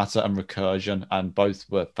Dark Matter and Recursion, and both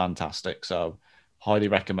were fantastic. So highly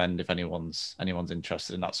recommend if anyone's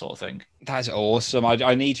interested in that sort of thing. That's awesome.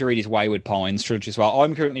 I need to read his Wayward Pines trilogy as well.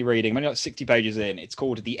 I'm currently reading, I'm only 60 pages in. It's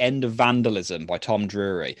called The End of Vandalism by Tom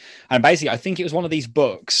Drury. And basically, I think it was one of these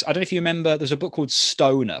books. I don't know if you remember, there's a book called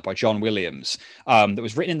Stoner by John Williams that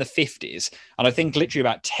was written in the 50s. And I think literally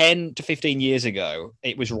about 10 to 15 years ago,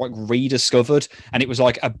 it was rediscovered. And it was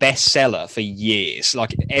like a bestseller for years.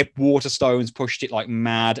 Waterstones pushed it like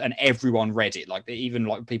mad, and everyone read it.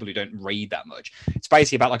 Even people who don't read that much. It's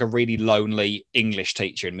basically about a really lonely English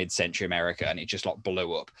teacher in mid-century America, and it just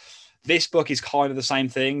blew up. This book is kind of the same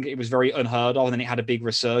thing. It was very unheard of, and then it had a big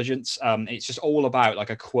resurgence. It's just all about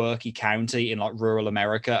a quirky county in rural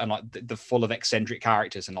America, and the full of eccentric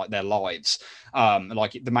characters and their lives.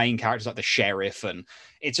 The main characters the sheriff, and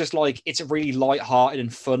it's just it's really light-hearted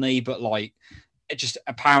and funny, but it just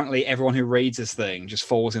apparently everyone who reads this thing just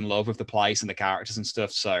falls in love with the place and the characters and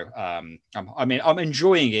stuff. So, I'm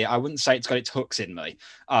enjoying it. I wouldn't say it's got its hooks in me.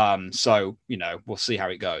 So, we'll see how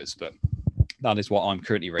it goes, but that is what I'm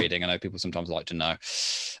currently reading. I know people sometimes like to know.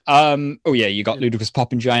 You got Ludicrous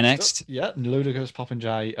Popinjay next. Yeah, Ludicrous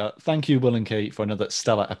Popinjay. Thank you, Will and Key, for another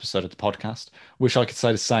stellar episode of the podcast. Wish I could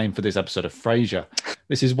say the same for this episode of Frasier.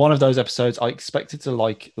 This is one of those episodes I expected to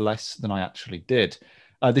like less than I actually did.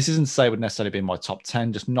 This isn't to say it would necessarily be in my top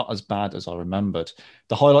 10, just not as bad as I remembered.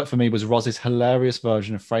 The highlight for me was Roz's hilarious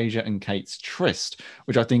version of Frasier and Kate's tryst,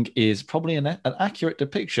 which I think is probably an accurate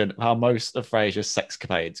depiction of how most of Frasier's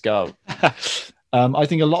sexcapades go. I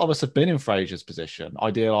think a lot of us have been in Frasier's position,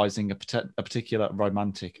 idealizing a particular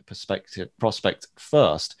romantic prospect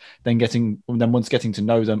first, then once getting to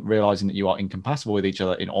know them, realizing that you are incompatible with each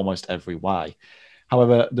other in almost every way.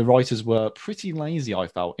 However, the writers were pretty lazy, I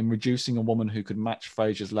felt, in reducing a woman who could match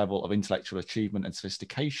Frasier's level of intellectual achievement and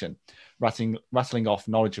sophistication, rattling off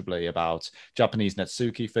knowledgeably about Japanese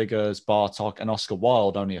Netsuke figures, Bartok, and Oscar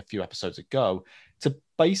Wilde only a few episodes ago, to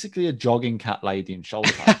basically a jogging cat lady in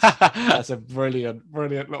shoulder pads. That's a brilliant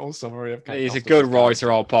little summary of Kate. He's a good writer,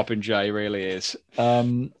 old Popinjay, really is.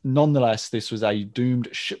 Nonetheless, this was a doomed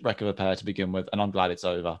shipwreck of a pair to begin with, and I'm glad it's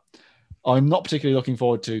over. I'm not particularly looking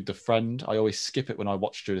forward to The Friend. I always skip it when I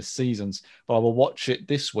watch through the seasons, but I will watch it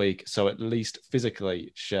this week, so at least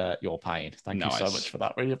physically share your pain. Thank you so much for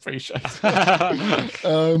that. Really appreciate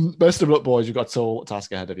it. Best of luck, boys. You've got a tall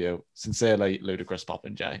task ahead of you. Sincerely, Ludicrous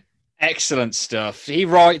Popinjay. Excellent stuff. He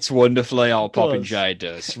writes wonderfully. Old Popinjay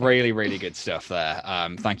does. Really, really good stuff there.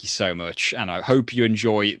 Thank you so much. And I hope you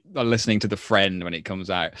enjoy listening to The Friend when it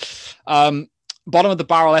comes out. Bottom of the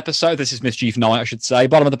barrel episode. This is Mischief Night, I should say.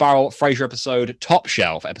 Bottom of the barrel Frasier episode, top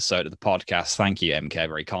shelf episode of the podcast. Thank you, MK,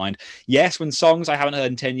 very kind. Yes, when songs I haven't heard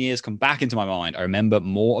in 10 years come back into my mind, I remember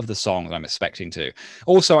more of the songs I'm expecting to.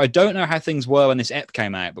 Also, I don't know how things were when this ep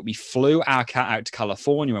came out, but we flew our cat out to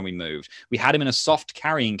California when we moved. We had him in a soft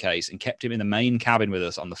carrying case and kept him in the main cabin with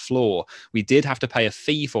us on the floor. We did have to pay a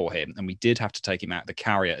fee for him, and we did have to take him out of the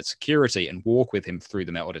carrier at security and walk with him through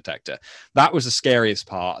the metal detector. That was the scariest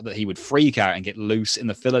part, that he would freak out and get loose in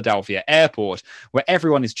the Philadelphia airport, where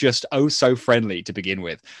everyone is just oh so friendly to begin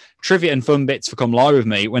with. Trivia and fun bits for Come Lie With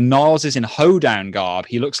Me. When Niles is in hoedown garb,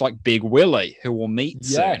 he looks like Big Willie, who we'll meet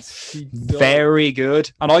soon. Very good.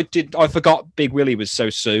 And I forgot Big Willie was so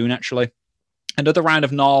soon, actually. Another round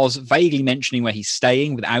of Niles vaguely mentioning where he's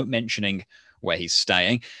staying without mentioning where he's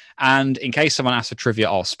staying. And in case someone asks for trivia,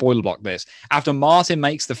 I'll spoiler block this. After Martin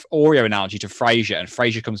makes the Oreo analogy to Frasier and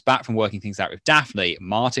Frasier comes back from working things out with Daphne,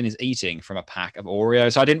 Martin is eating from a pack of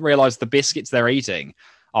Oreos. So I didn't realize the biscuits they're eating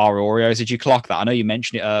are Oreos. Did you clock that? I know you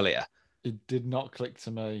mentioned it earlier. It did not click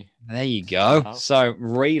to me. There you go. Oh. So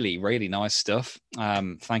really, really nice stuff.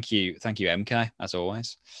 Thank you, MK, as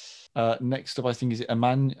always. Next up, I think, is it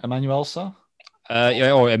Emmanuel Sir?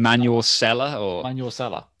 Or Emmanuel Seller, or Emmanuel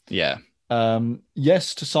Seller. Yeah.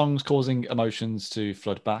 Yes to songs causing emotions to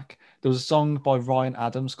flood back. There was a song by Ryan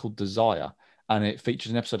Adams called Desire, and it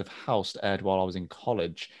features an episode of House that aired while I was in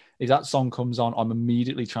college. If that song comes on, I'm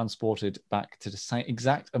immediately transported back to the same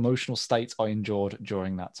exact emotional state I endured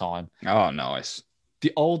during that time. Oh, nice.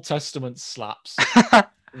 The Old Testament slaps.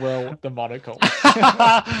 Well, the monocle.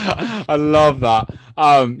 I love that.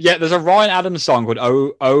 Yeah, there's a Ryan Adams song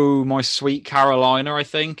called "Oh My Sweet Carolina," I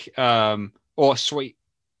think, or "Sweet."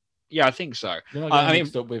 Yeah, I think so. You're not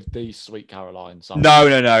mixed up with the Sweet Caroline song. No.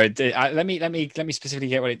 Let me specifically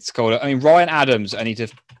get what it's called. I mean, Ryan Adams. I need to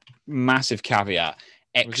massive caveat.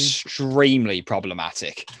 Extremely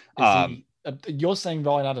problematic. You're saying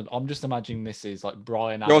Ryan Adams. I'm just imagining this is like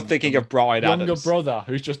Brian Adams. You're thinking of Brian Adams. Younger brother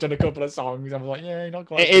who's just done a couple of songs. I'm like, yeah, not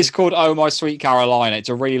quite. It is called "Oh My Sweet Carolina." It's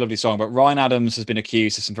a really lovely song, but Ryan Adams has been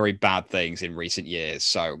accused of some very bad things in recent years.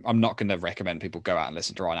 So I'm not going to recommend people go out and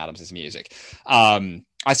listen to Ryan Adams' music.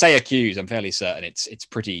 I say accused. I'm fairly certain it's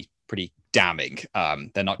pretty damning.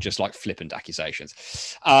 They're not just like flippant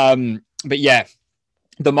accusations. But yeah,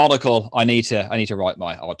 the monocle. I need to write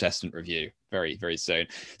my Old Testament review very, very soon.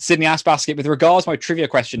 Sydney Assbasket, with regards to my trivia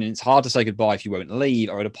question, and it's hard to say goodbye if you won't leave,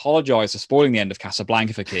 I would apologise for spoiling the end of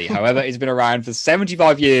Casablanca for Key. However, it's been around for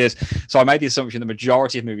 75 years, so I made the assumption the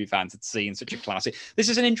majority of movie fans had seen such a classic. This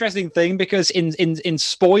is an interesting thing because in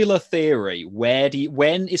spoiler theory,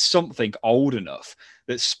 when is something old enough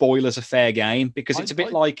that spoilers are fair game? Because it's a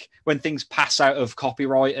bit like when things pass out of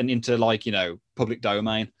copyright and into public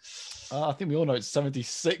domain. I think we all know it's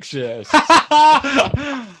 76 years.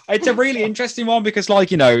 It's a really interesting one because, I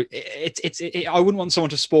wouldn't want someone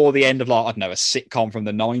to spoil the end of, I don't know, a sitcom from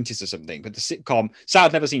the 90s or something. But the sitcom,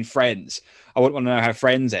 I've never seen Friends. I wouldn't want to know how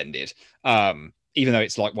Friends ended, even though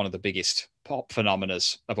it's like one of the biggest pop phenomena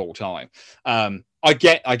of all time. I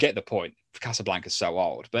get the point. Casablanca's so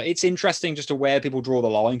old, but it's interesting just to where people draw the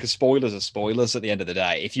line, because spoilers are spoilers at the end of the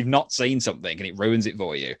day. If you've not seen something and it ruins it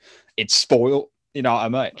for you, it's spoiled. You know what I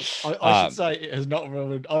mean? I should say it has not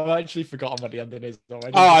ruined. I've actually forgotten what the ending is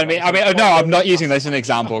already. No, I'm not using this as an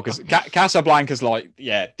example because Casablanca's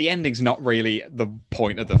the ending's not really the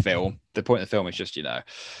point of the film. The point of the film is just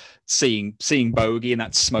seeing Bogey in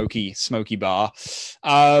that smoky bar.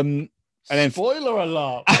 And then spoiler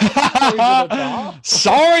alert.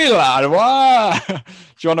 Sorry, lad. What? Do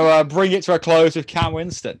you want to bring it to a close with Cam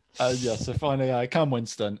Winston? So finally, Cam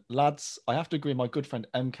Winston. Lads, I have to agree with my good friend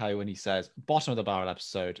MK when he says, bottom of the barrel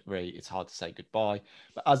episode, really, it's hard to say goodbye.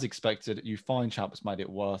 But as expected, you fine chaps made it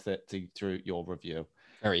worth it through your review.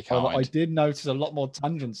 Very kind. I did notice a lot more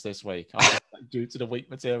tangents this week due to the weak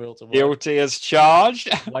material to work. Guilty as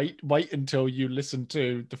charged. Wait until you listen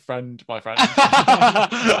to The Friend, my friend.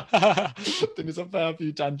 There's a fair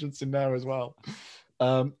few tangents in there as well.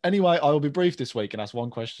 Anyway, I will be brief this week and ask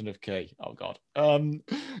one question of Key. Oh, God.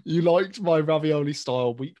 You liked my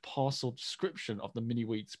ravioli-style wheat parcel description of the mini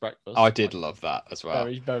wheats breakfast. I did love that as well.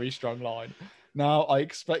 Very, very strong line. Now I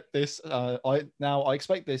expect this. I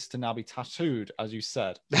expect this to now be tattooed, as you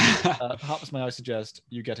said. Perhaps may I suggest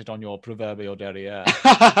you get it on your proverbial derriere,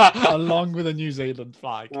 along with a New Zealand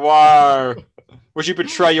flag. Wow! Would you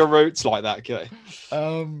betray your roots like that, Kay?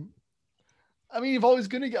 I mean, if I was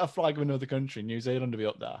going to get a flag of another country, New Zealand would be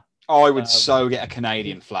up there. I would so get a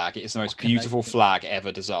Canadian flag. It's the most beautiful flag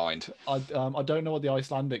ever designed. I don't know what the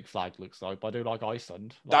Icelandic flag looks like, but I do like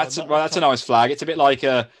Iceland. That's a nice flag. It's a bit like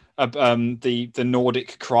the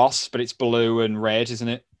Nordic cross, but it's blue and red, isn't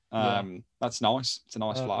it? That's nice. It's a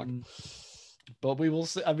nice flag. But we will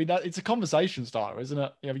see. I mean, it's a conversation starter, isn't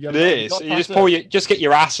it? It is. You just get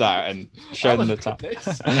your ass out and show them the top.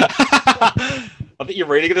 I think you're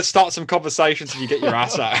really going to start some conversations if you get your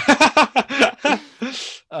ass out.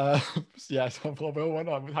 Yes, we'll went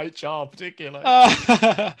on with HR particularly.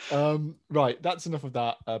 Right, that's enough of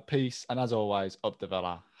that. Peace, and as always, up the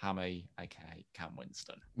villa, Hammy, aka Cam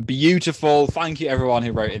Winston. Beautiful. Thank you, everyone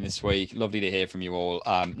who wrote in this week. Lovely to hear from you all.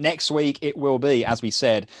 Next week, it will be, as we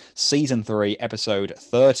said, season 3, episode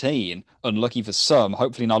 13. Unlucky for some,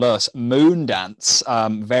 hopefully not us. Moondance.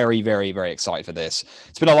 Very, very, very excited for this.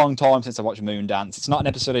 It's been a long time since I watched Moondance. It's not an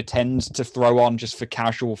episode I tend to throw on just for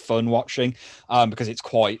casual fun watching, because it's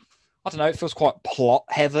quite, I don't know, it feels quite plot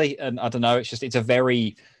heavy, and I don't know, it's a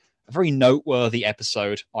very noteworthy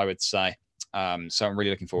episode, I would say. So I'm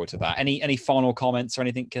really looking forward to that. Any final comments or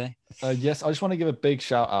anything, Kay? Yes, I just want to give a big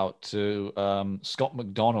shout out to Scott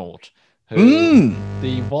McDonald, who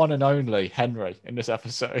the one and only Henry in this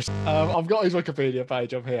episode. I've got his Wikipedia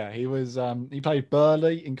page up here. He played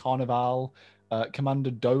Burley in Carnival,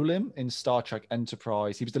 Commander Dolim in Star Trek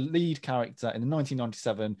Enterprise. He was the lead character in the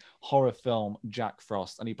 1997 horror film Jack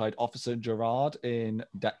Frost, and he played Officer Gerard in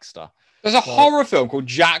Dexter. There's a horror film called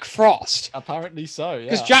Jack Frost. Apparently so, yeah.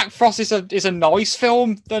 Because Jack Frost is a nice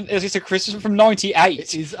film. It's a Christmas from '98.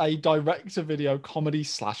 It is a direct-to-video comedy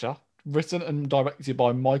slasher written and directed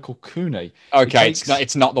by Michael Cooney. Okay,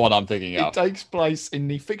 it's not the one I'm thinking of. It takes place in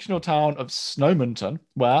the fictional town of Snowmonton,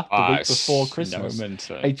 where the week before Christmas,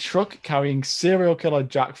 a truck carrying serial killer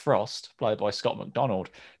Jack Frost, played by Scott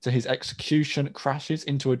McDonald, to his execution crashes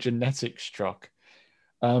into a genetics truck.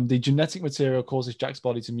 The genetic material causes Jack's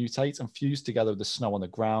body to mutate and fuse together with the snow on the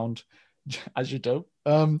ground, as you do.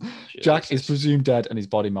 Jack is presumed dead and his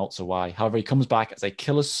body melts away. However, he comes back as a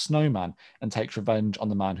killer snowman and takes revenge on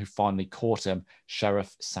the man who finally caught him,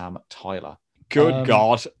 Sheriff Sam Tyler. Good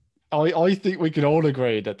God. I think we can all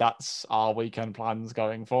agree that that's our weekend plans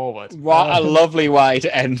going forward. What a lovely way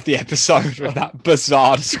to end the episode with that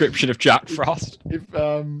bizarre description of Jack Frost.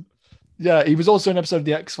 He was also in an episode of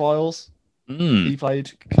The X-Files. He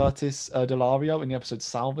played Curtis Delario in the episode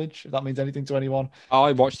Salvage, if that means anything to anyone.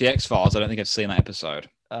 I watched The X-Files. I don't think I've seen that episode.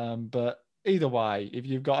 But either way, if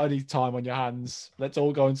you've got any time on your hands, let's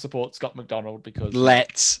all go and support Scott McDonald, because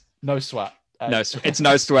no sweat. It's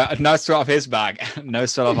no sweat off his bag, no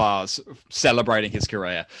sweat of ours, celebrating his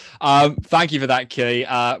career. Thank you for that, Key.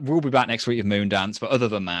 We'll be back next week with Moondance, but other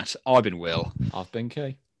than that, I've been Will. I've been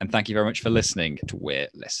Key. And thank you very much for listening to We're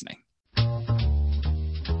Listening.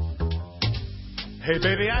 Hey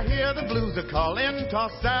baby, I hear the blues are calling,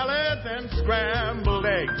 tossed salads and scrambled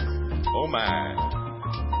eggs. Oh my.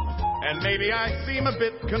 And maybe I seem a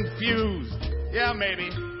bit confused. Yeah,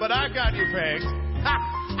 maybe, but I got you pegged.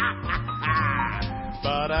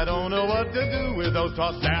 But I don't know what to do with those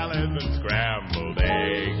tossed salads and scrambled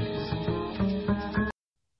eggs.